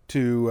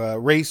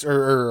race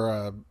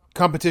or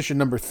competition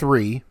number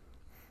 3,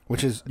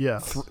 which is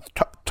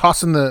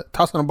tossing a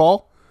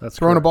ball. That's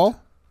throwing correct. a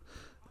ball.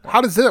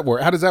 How does that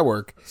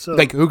work? So,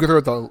 like who can throw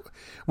it?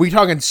 We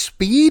talking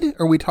speed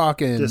or we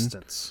talking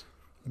distance?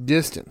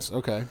 Distance.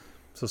 Okay.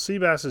 So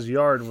Seabass's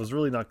yard was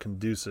really not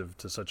conducive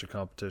to such a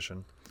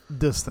competition.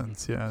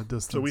 Distance.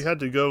 So we had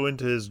to go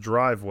into his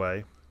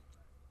driveway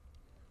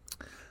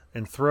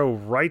and throw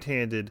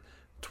right-handed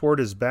toward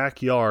his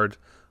backyard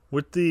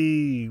with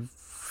the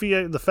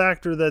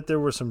factor that there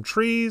were some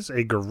trees,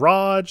 a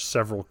garage,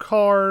 several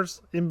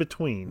cars in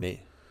between.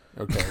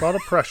 Okay. A lot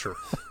of pressure.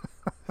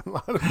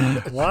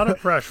 A lot of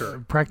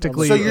pressure.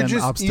 Practically so you're an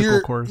just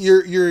obstacle course.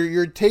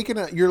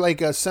 You're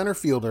like a center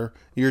fielder.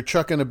 You're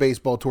chucking a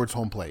baseball towards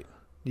home plate.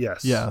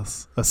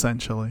 Yes,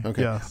 essentially.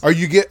 Okay. Yes. Are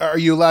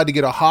you allowed to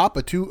get a hop,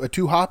 a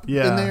two hop in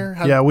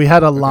there? We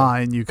had a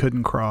line you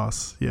couldn't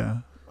cross.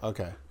 Yeah.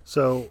 Okay.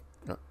 So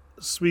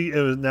we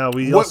and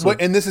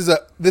this is a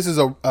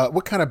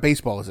what kind of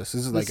baseball is this?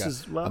 This is like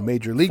a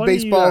major league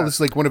baseball. This is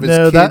like one of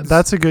his kids.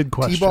 That's a good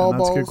question. T-ball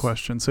that's balls? a good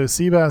question. So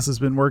Seabass has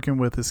been working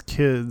with his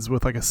kids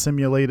with like a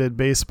simulated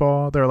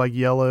baseball. They're like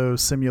yellow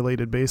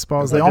simulated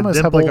baseballs. Like they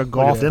almost have like a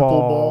golf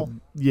ball.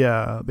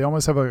 Yeah, they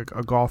almost have a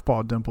golf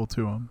ball dimple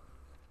to them.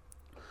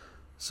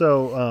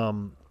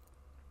 So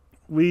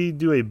we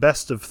do a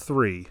best of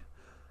 3,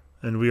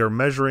 and we are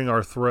measuring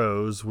our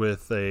throws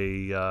with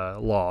a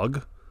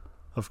log,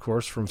 of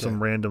course, from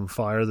some random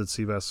fire that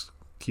Seabass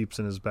keeps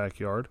in his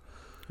backyard.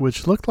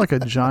 Which looked like a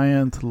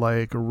giant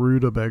like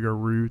rutabaga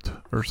root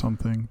or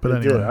something. But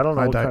anyway, I don't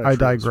know. I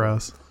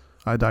digress.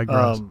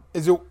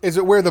 Is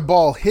it where the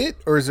ball hit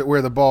or is it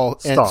where the ball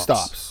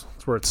stops?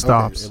 It's where it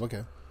stops.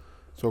 Okay.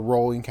 So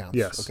rolling counts.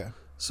 Yes. Okay.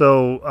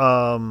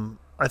 So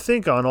I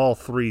think on all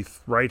 3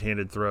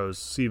 right-handed throws,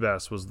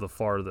 Seabass was the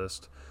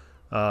farthest.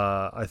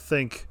 I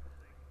think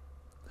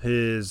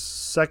his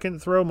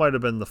second throw might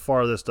have been the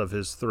farthest of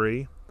his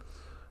 3.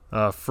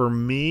 For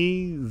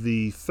me,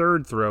 the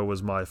third throw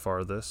was my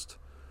farthest.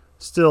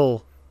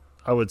 Still,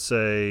 I would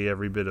say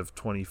every bit of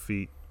 20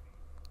 feet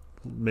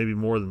maybe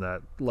more than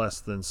that, less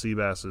than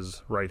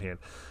Seabass's right hand.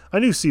 I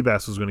knew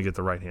Seabass was going to get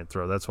the right hand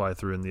throw. That's why I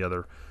threw in the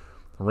other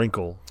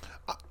wrinkle.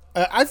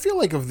 I feel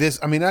like of this,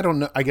 I mean, I don't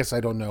know. I guess I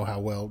don't know how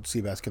well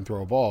Seabass can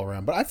throw a ball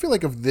around, but I feel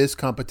like of this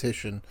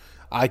competition,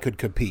 I could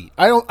compete.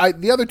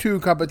 The other two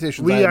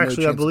competitions,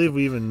 I believe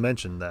we even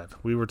mentioned that.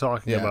 We were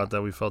talking about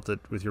that. We felt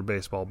that with your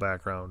baseball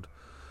background,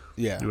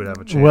 you would have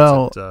a chance.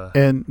 Well,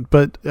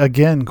 but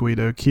again,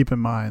 Guido, keep in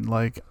mind,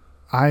 like,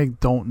 I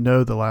don't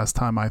know the last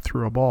time I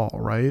threw a ball,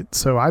 right?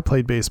 So I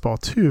played baseball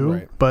too,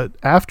 right. But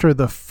after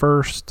the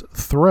first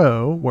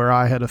throw, where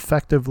I had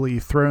effectively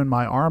thrown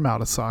my arm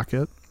out of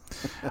socket,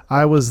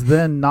 I was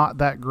then not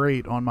that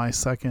great on my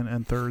second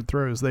and third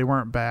throws. They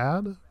weren't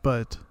bad,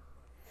 but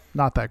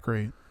not that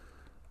great.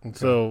 Okay.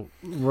 So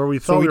where we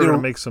thought we were going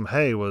to make some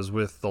hay was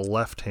with the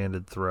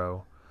left-handed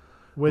throw.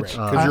 Which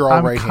because you're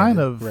all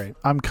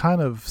I'm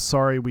kind of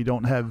sorry we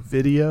don't have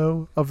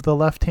video of the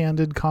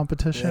left-handed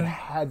competition. It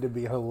had to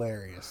be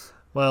hilarious.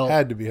 Well,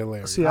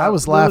 See, I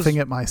was laughing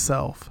at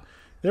myself.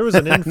 There was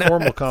an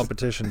informal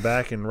competition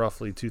back in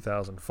roughly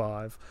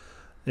 2005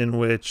 in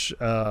which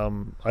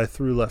I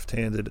threw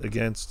left-handed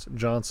against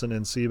Johnson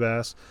and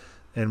Seabass,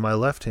 and my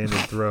left-handed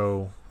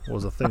throw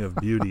was a thing of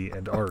beauty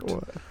and art.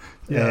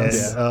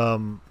 Yes.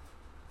 And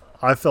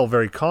I felt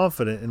very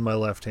confident in my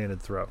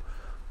left-handed throw.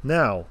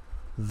 Now,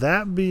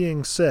 that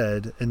being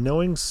said, and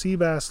knowing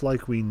Seabass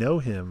like we know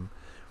him,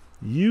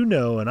 you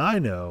know and I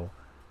know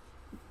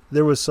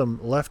there was some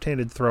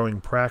left-handed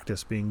throwing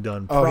practice being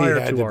done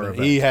prior to our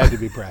event. He had to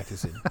be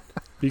practicing.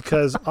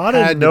 Because out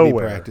of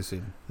nowhere,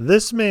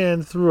 this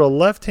man threw a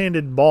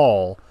left-handed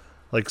ball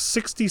like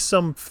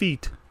 60-some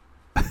feet.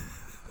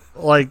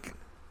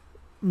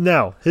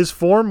 Now, his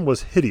form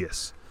was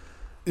hideous.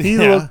 He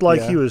looked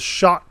like he was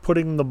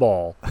shot-putting the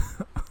ball,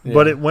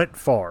 but it went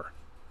far.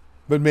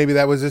 But maybe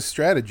that was his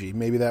strategy.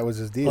 Maybe that was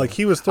his deal. Like,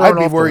 he was throwing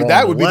off worried.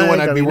 That would be the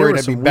one I'd be worried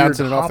I'd be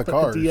bouncing it off the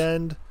cars. At the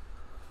end.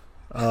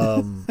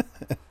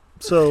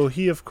 So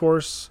he, of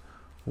course,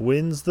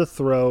 wins the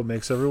throw,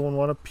 makes everyone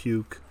want to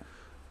puke.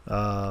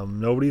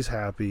 Nobody's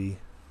happy.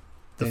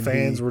 The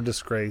fans were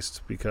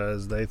disgraced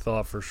because they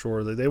thought for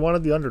sure that they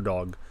wanted the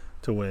underdog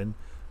to win,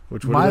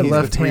 which would my be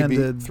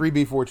left-handed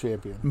 3B4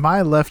 champion.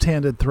 My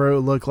left-handed throw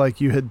looked like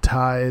you had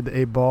tied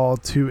a ball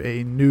to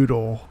a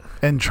noodle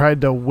and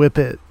tried to whip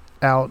it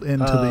out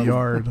into the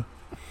yard.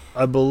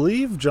 I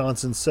believe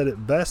Johnson said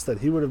it best that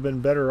he would have been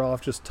better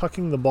off just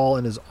tucking the ball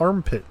in his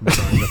armpit and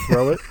trying to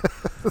throw it.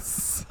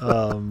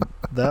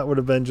 That would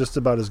have been just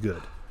about as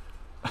good.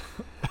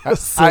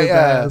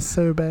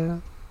 So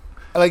bad.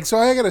 So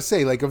I gotta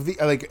say,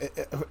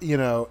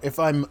 if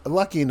I'm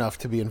lucky enough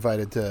to be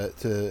invited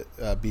to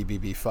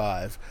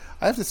BBB5,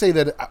 I have to say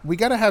that we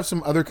got to have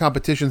some other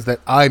competitions that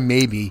I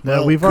maybe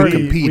we've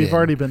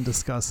already been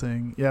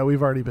discussing. Yeah,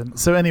 we've already been.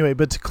 So anyway,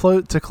 but to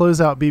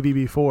close out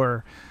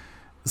BBB4,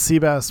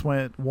 Seabass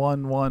went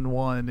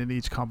 1-1-1 in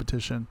each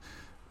competition.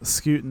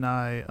 Scoot and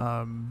I.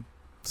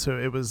 So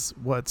it was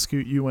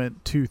Scoot? You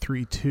went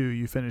 2-3-2.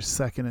 You finished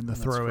second in the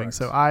throwing. Correct.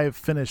 So I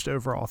finished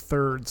overall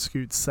third.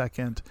 Scoot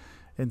second.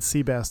 And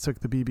Seabass took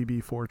the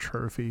BBB4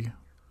 trophy.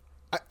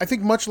 I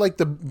think much like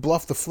the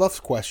Bluff the Fluffs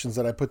questions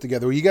that I put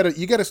together, you got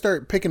to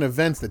start picking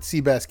events that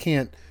Seabass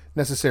can't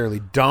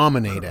necessarily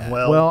dominate at.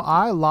 Well,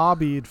 I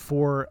lobbied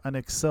for an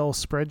Excel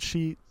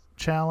spreadsheet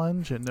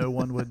challenge, and no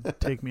one would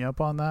take me up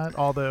on that.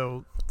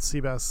 Although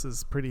Seabass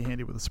is pretty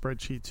handy with a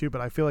spreadsheet too, but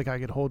I feel like I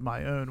could hold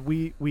my own.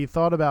 We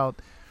thought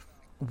about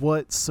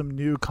what some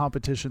new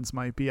competitions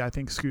might be. I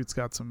think Scoot's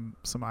got some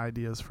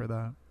ideas for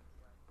that.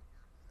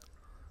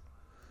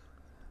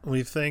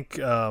 We think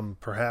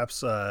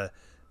perhaps a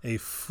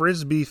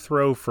frisbee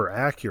throw for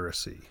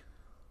accuracy.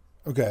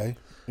 Okay.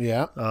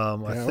 Yeah.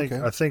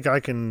 I think I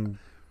can.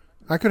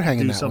 I could hang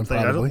in that something.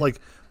 One, I don't like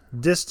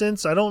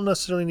distance. I don't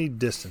necessarily need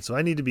distance, so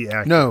I need to be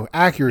accurate. No,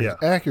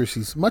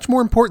 accuracy is much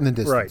more important than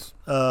distance.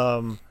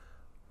 Right.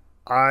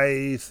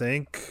 I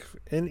think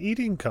an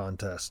eating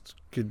contest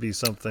could be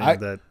something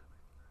that.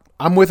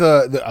 I'm with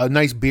a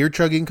nice beer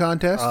chugging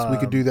contest. We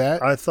could do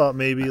that. I thought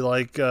maybe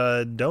like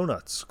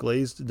donuts,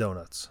 glazed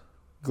donuts.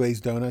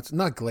 Glazed donuts,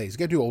 not glazed.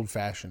 You got to do old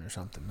fashioned or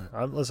something.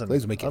 I'm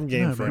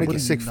game for it. Make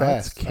it sick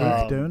fast.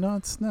 Cake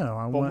donuts? No,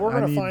 I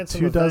need find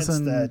 2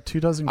 dozen. That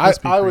 2 dozen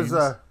Krispy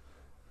Kremes.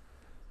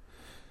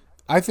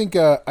 I think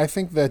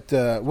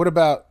that.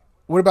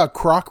 What about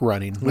croc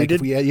running? You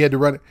had to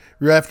run.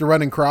 You have to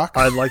run in croc.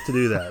 I'd like to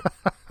do that.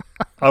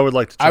 I would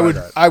like to try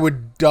that. I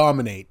would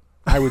dominate.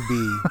 I would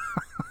be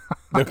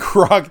the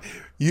croc.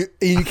 You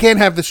can't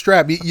have the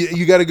strap.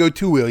 You got to go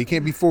 2-wheel. You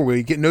can't be 4-wheel.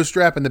 You get no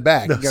strap in the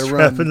back. No you got to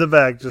strap run in the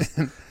back. Just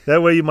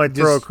that way, you might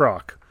throw a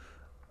croc.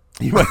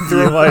 You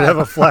might have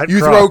a flat. You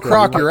croc throw a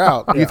croc, you're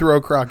out. Yeah. You throw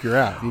a croc, you're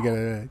out. You got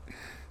to.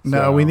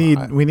 No, we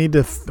need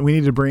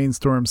to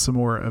brainstorm some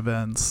more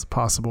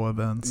possible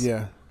events.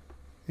 Yeah.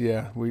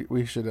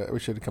 We should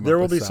come up. There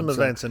will with be some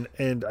events,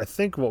 and I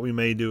think what we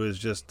may do is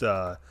just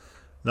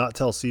not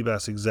tell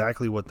Seabass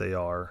exactly what they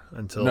are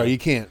until. No, you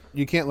can't.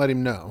 You can't let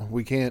him know.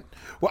 We can't.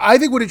 Well, I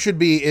think what it should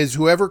be is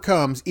whoever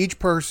comes, each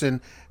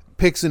person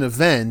picks an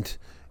event,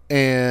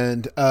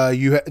 and but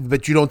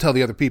you don't tell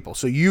the other people.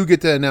 So you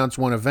get to announce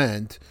one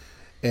event,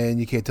 and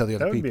you can't tell the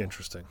other people. That would be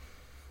interesting.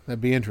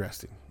 That'd be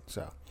interesting.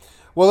 So,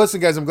 well,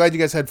 listen, guys, I'm glad you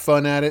guys had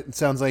fun at it. It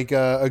sounds like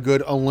a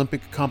good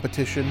Olympic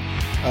competition,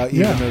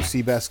 even though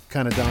Seabass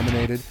kind of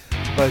dominated.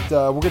 But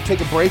we're going to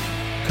take a break,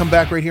 come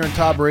back right here on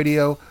Tob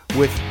Radio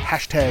with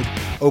hashtag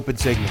open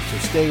segment. So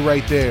stay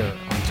right there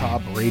on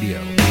Tob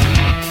Radio.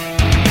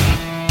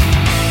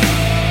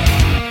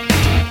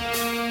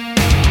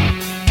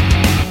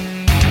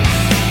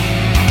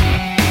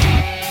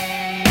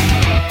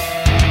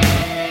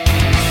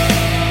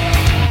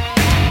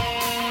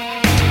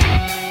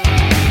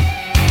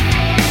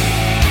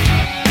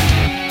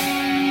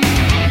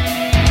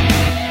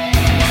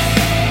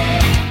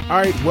 All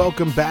right,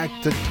 welcome back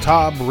to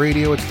Tob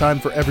Radio. It's time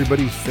for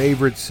everybody's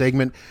favorite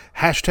segment,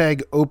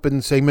 hashtag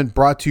open segment,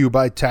 brought to you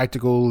by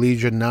Tactical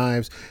Legion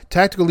Knives.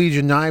 Tactical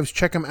Legion Knives,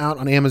 check them out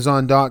on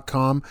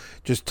Amazon.com.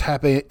 Just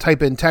type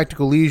in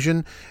Tactical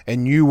Legion,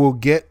 and you will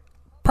get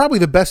probably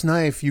the best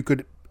knife you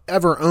could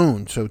ever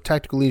own. So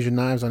Tactical Legion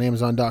Knives on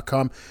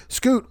Amazon.com.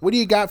 Scoot, what do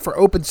you got for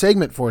open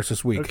segment for us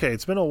this week? Okay,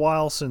 it's been a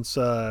while since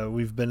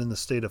we've been in the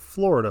state of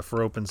Florida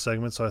for open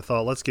segment, so I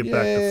thought let's get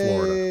back to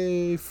Florida.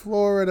 Yay,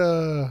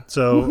 Florida.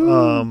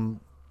 So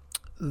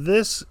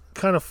this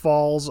kind of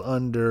falls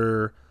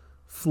under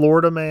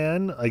Florida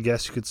man, I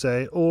guess you could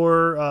say,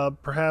 or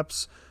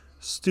perhaps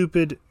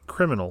stupid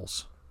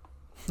criminals.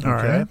 Okay. All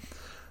right.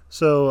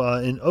 So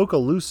in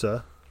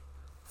Okaloosa,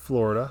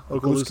 Florida,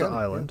 Okaloosa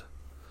Island,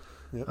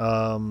 Yep.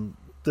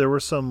 there were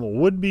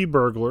some would-be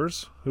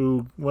burglars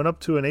who went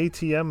up to an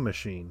ATM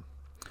machine,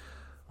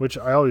 which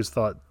I always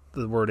thought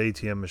the word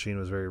ATM machine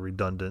was very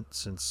redundant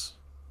since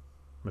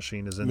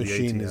machine is in the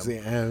ATM. Is the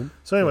end.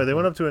 So anyway, they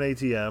went up to an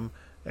ATM,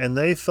 and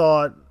they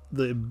thought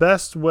the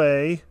best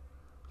way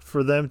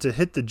for them to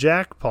hit the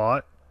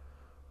jackpot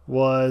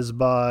was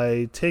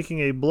by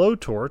taking a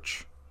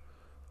blowtorch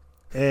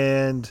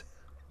and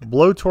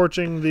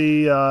blowtorching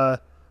the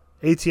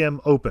ATM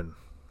open.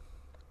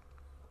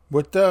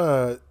 But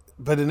an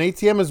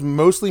ATM is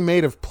mostly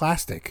made of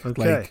plastic.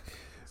 Okay. Like,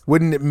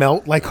 wouldn't it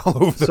melt like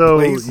all over the So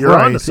place? you're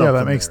Right. onto Yeah, something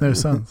that makes there. no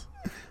sense.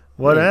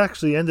 What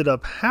actually ended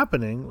up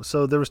happening,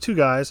 so there was two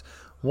guys.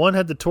 One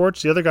had the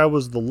torch. The other guy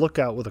was the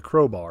lookout with a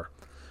crowbar.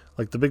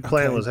 Like the big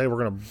plan was, hey, we're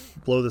going to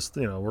blow this,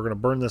 we're going to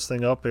burn this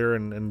thing up here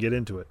and get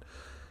into it.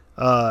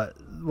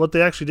 What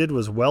they actually did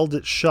was weld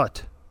it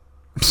shut.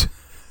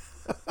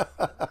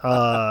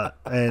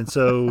 And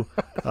so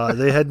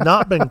they had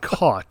not been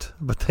caught,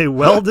 but they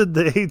welded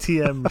the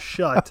ATM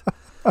shut.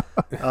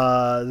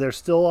 They're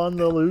still on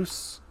the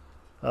loose.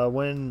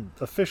 When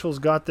officials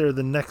got there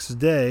the next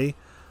day,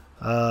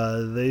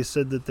 they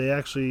said that they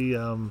actually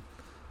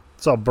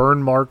saw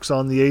burn marks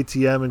on the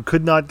ATM and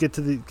could not get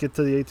to the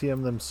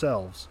ATM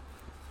themselves.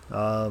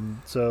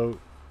 So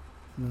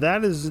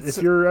that is,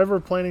 if you're ever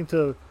planning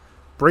to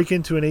break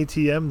into an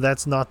ATM,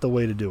 that's not the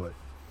way to do it.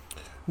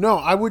 No,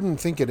 I wouldn't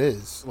think it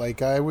is.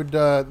 Like, I would.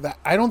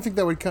 I don't think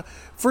that would come.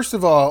 First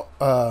of all,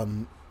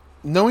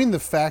 knowing the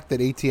fact that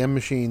ATM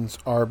machines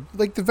are,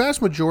 like, the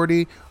vast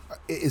majority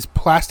is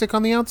plastic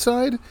on the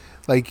outside.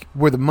 Like,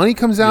 where the money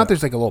comes out,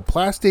 there's like a little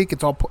plastic.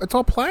 It's all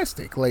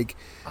plastic. Like,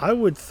 I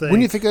would think.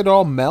 Wouldn't you think it'd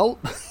all melt?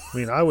 I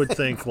mean, I would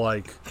think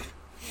like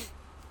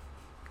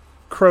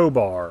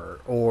crowbar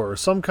or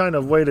some kind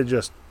of way to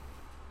just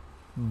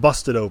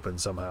bust it open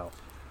somehow.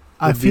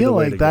 I feel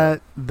like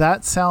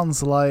that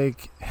sounds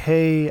like,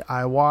 hey,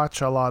 I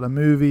watch a lot of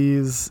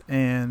movies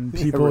and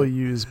people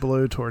use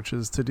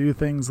blowtorches to do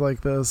things like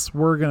this.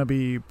 We're going to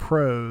be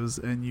pros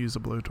and use a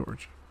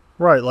blowtorch.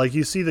 Right, like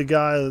you see the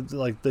guy,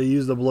 like they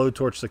use the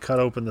blowtorch to cut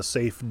open the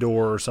safe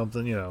door or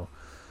something,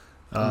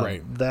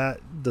 Right.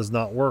 That does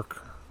not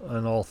work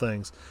on all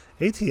things.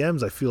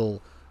 ATMs, I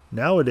feel,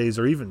 nowadays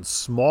are even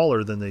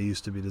smaller than they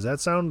used to be. Does that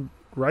sound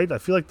right? I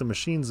feel like the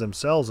machines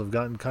themselves have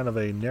gotten kind of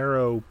a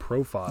narrow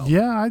profile.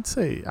 Yeah,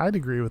 I'd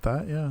agree with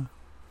that, yeah.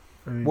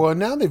 Well,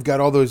 now they've got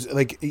all those,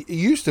 like, it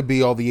used to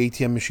be all the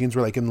ATM machines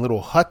were like in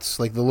little huts,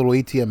 like the little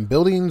ATM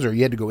buildings, or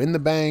you had to go in the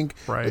bank,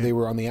 right? Or they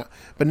were on the,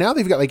 but now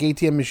they've got like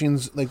ATM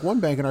machines. Like one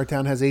bank in our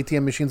town has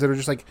ATM machines that are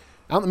just like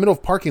out in the middle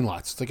of parking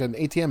lots. It's like an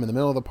ATM in the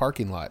middle of the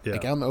parking lot,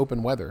 like out in the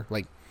open weather.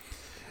 Like,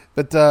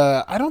 but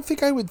I don't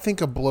think I would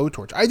think a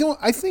blowtorch.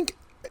 I think,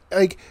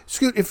 like,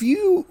 Scoot, if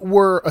you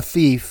were a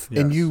thief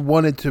and you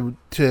wanted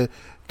to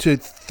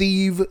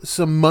thieve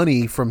some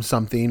money from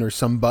something or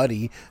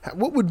somebody,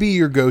 what would be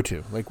your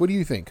go-to? Like, what do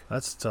you think?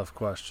 That's a tough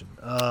question.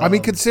 I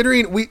mean,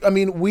 considering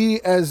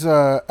we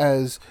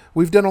as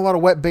we've done a lot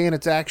of wet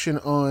bandits action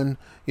on,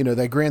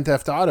 that Grand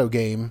Theft Auto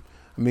game.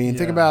 I mean,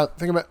 think about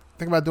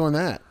doing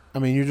that. I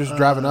mean, you're just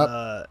driving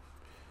up.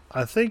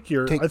 I think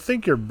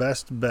your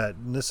best bet,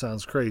 and this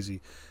sounds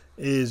crazy,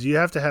 is you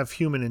have to have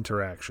human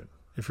interaction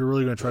if you're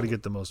really going to try to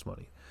get the most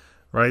money.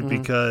 Right,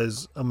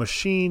 because a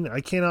machine,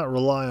 I cannot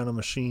rely on a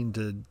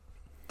machine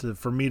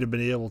for me to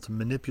be able to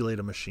manipulate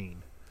a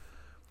machine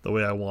the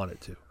way I want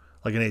it to.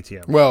 like an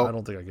ATM. Well, I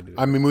don't think I can do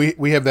that. I mean,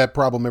 we have that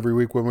problem every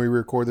week when we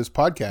record this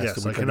podcast. Yes,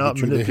 and we I try to cannot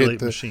get you to hit manipulate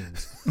the-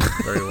 machines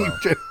very well.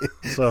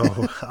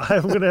 So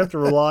I'm going to have to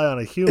rely on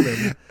a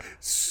human.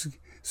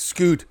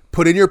 Scoot,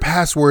 put in your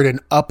password and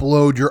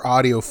upload your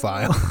audio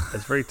file.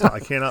 It's very tough. I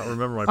cannot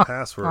remember my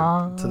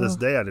password. To this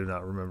day, I do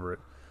not remember it.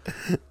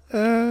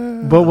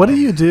 But what do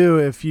you do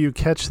if you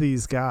catch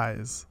these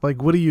guys?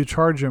 Like, what do you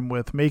charge them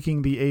with?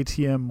 Making the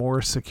ATM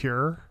more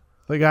secure?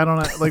 Like, I don't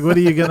know. Like, what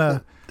are you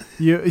gonna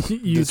you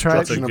try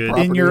Destruction of in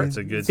property. your It's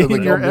a good So in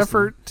like your almost-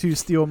 effort to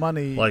steal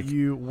money? Like,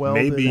 you weld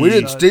maybe- it We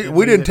shut didn't and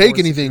we make didn't it take more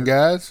anything,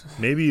 secure. guys.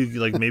 Maybe you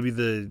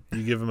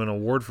give him an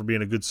award for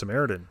being a good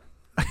Samaritan,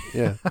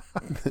 Yeah,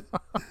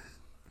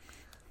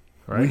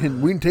 right?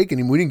 we didn't take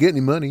any. We didn't get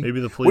any money. Maybe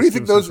the What do you police think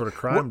give him those some sort of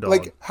crime dog.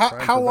 like? How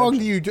crime long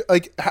do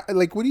prevention.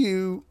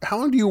 you how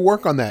long do you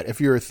work on that if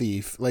you're a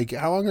thief? Like,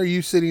 how long are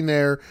you sitting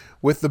there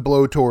with the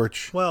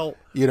blowtorch? Well,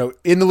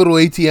 In the little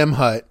ATM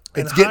hut.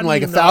 and It's how getting do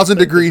like you not 1,000 think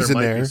that degrees in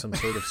might be there. some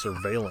sort of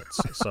surveillance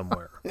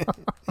somewhere.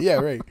 Yeah,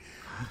 right.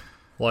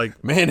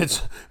 Like, Man,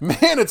 it's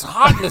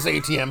hot in this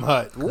ATM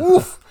hut.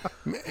 Woof,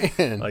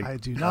 man. like I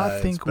do not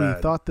it's think we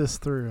bad. thought this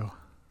through.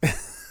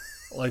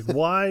 Like,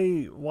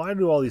 why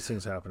do all these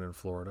things happen in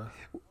Florida?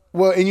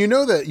 Well, and you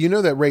know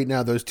that right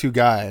now those two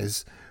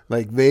guys,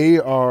 like, they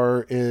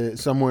are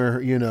somewhere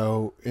in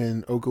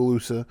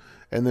Okaloosa,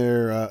 and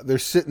they're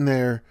sitting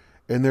there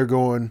and they're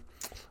going,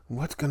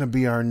 "What's going to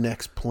be our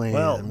next plan?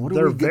 Well, What are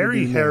they're we gonna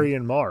very do Harry next?"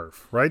 and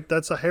Marv, right?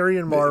 That's a Harry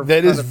and Marv.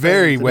 That kind is of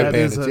very thing. wet That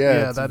bandits. is a,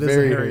 Yeah, it's that is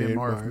very a Harry Harry and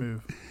Marv Marv.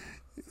 move.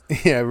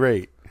 Yeah,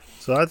 right.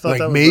 So I thought Like,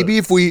 that was maybe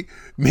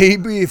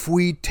if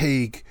we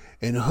take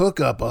and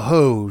hook up a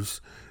hose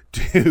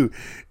to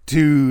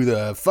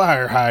the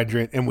fire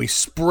hydrant and we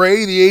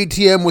spray the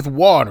ATM with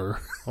water.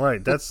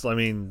 right. That's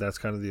kind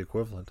of the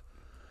equivalent.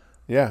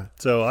 Yeah.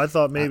 So I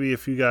thought maybe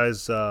if you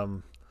guys are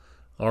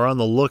on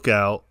the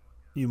lookout,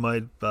 you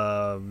might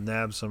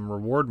nab some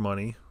reward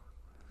money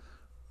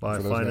by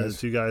For those finding guys.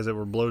 the two guys that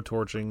were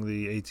blowtorching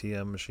the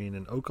ATM machine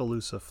in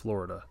Okaloosa,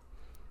 Florida.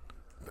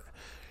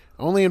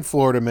 Only in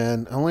Florida,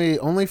 man.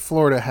 Only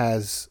Florida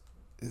has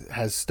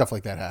stuff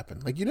like that happen.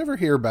 Like, you never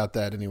hear about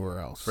that anywhere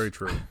else. Very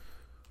true.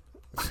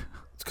 It's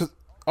because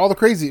all the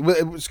crazy.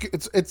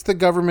 It's the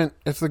government.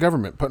 It's the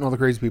government putting all the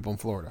crazy people in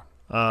Florida.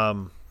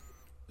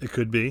 It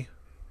could be.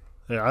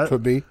 Yeah,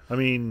 Could be. I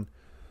mean,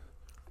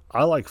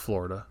 I like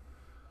Florida.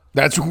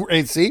 That's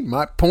right. See,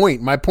 my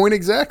point. My point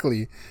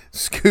exactly.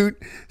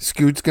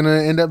 Scoot's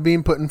gonna end up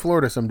being put in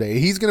Florida someday.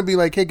 He's gonna be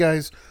like, "Hey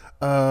guys,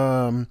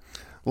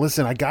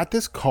 listen, I got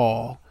this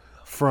call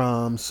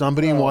from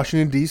somebody in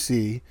Washington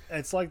D.C.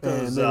 It's like and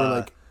those. they were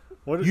like,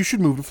 what, you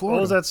should move to Florida."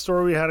 what was that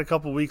story we had a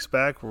couple weeks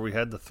back where we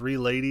had the three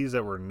ladies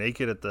that were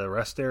naked at the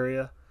rest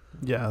area?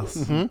 Yes.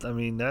 Mm-hmm. I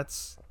mean,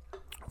 that's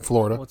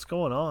Florida, what's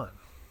going on.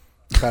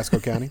 Pasco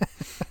County.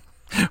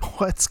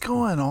 What's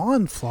going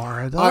on,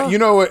 Florida? You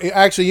know what?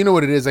 Actually, you know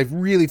what it is. I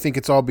really think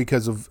it's all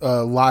because of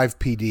Live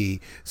PD.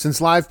 Since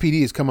Live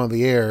PD has come on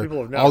the air,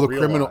 People have now all the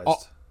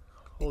realized.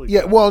 Holy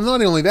Yeah, cow. well,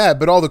 not only that,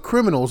 but all the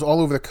criminals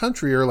all over the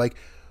country are like,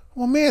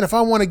 "Well, man, if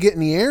I want to get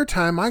any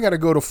airtime, I got to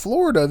go to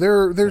Florida.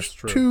 There's That's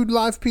true. two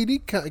Live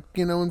PD,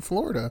 in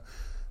Florida.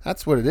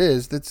 That's what it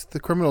is. That's the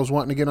criminals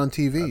wanting to get on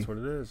TV." That's what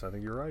it is. I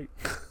think you're right.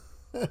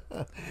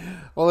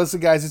 Well, listen,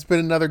 guys, it's been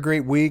another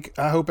great week.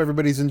 I hope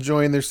everybody's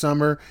enjoying their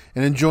summer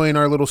and enjoying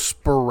our little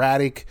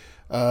sporadic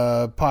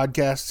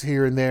podcasts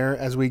here and there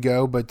as we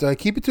go. But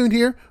keep it tuned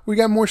here. We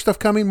got more stuff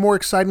coming, more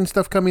exciting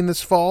stuff coming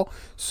this fall.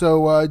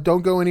 So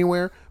don't go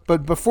anywhere.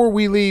 But before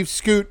we leave,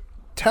 Scoot,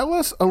 tell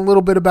us a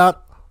little bit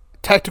about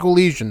Tactical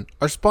Legion,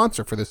 our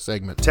sponsor for this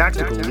segment.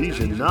 Tactical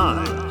Legion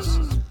Knives.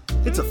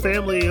 It's a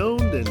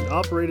family-owned and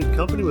operated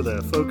company with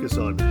a focus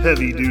on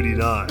heavy-duty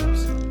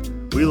knives.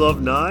 We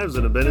love knives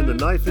and have been in the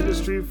knife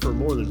industry for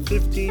more than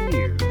 15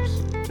 years.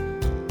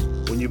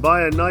 When you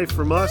buy a knife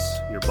from us,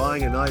 you're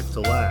buying a knife to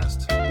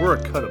last. We're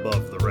a cut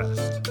above the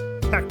rest.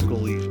 Tactical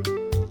Legion.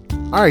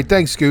 All right,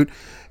 thanks, Scoot.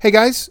 Hey,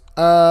 guys,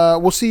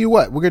 we'll see you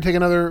what? We're going to take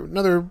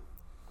another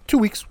 2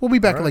 weeks. We'll be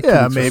back in like 2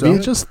 yeah, weeks or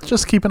maybe so.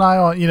 just keep an eye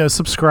on,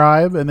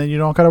 subscribe, and then you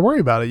don't got to worry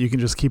about it. You can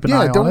just keep an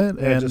eye on it,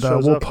 Yeah, it and just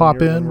shows we'll up pop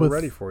when in we're with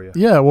ready for you.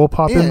 Yeah, we'll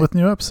pop Yeah. in with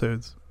new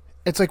episodes.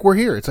 It's like we're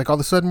here. It's like all of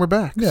a sudden we're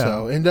back. Yeah.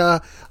 So,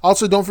 and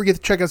also don't forget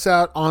to check us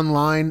out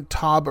online,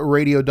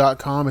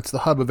 TobRadio.com. It's the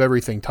hub of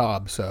everything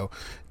Tob. So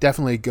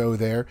definitely go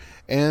there.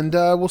 And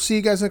we'll see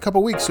you guys in a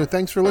couple weeks. So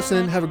thanks for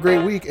listening. Have a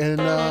great week. And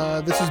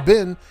this has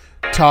been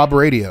Tob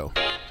Radio.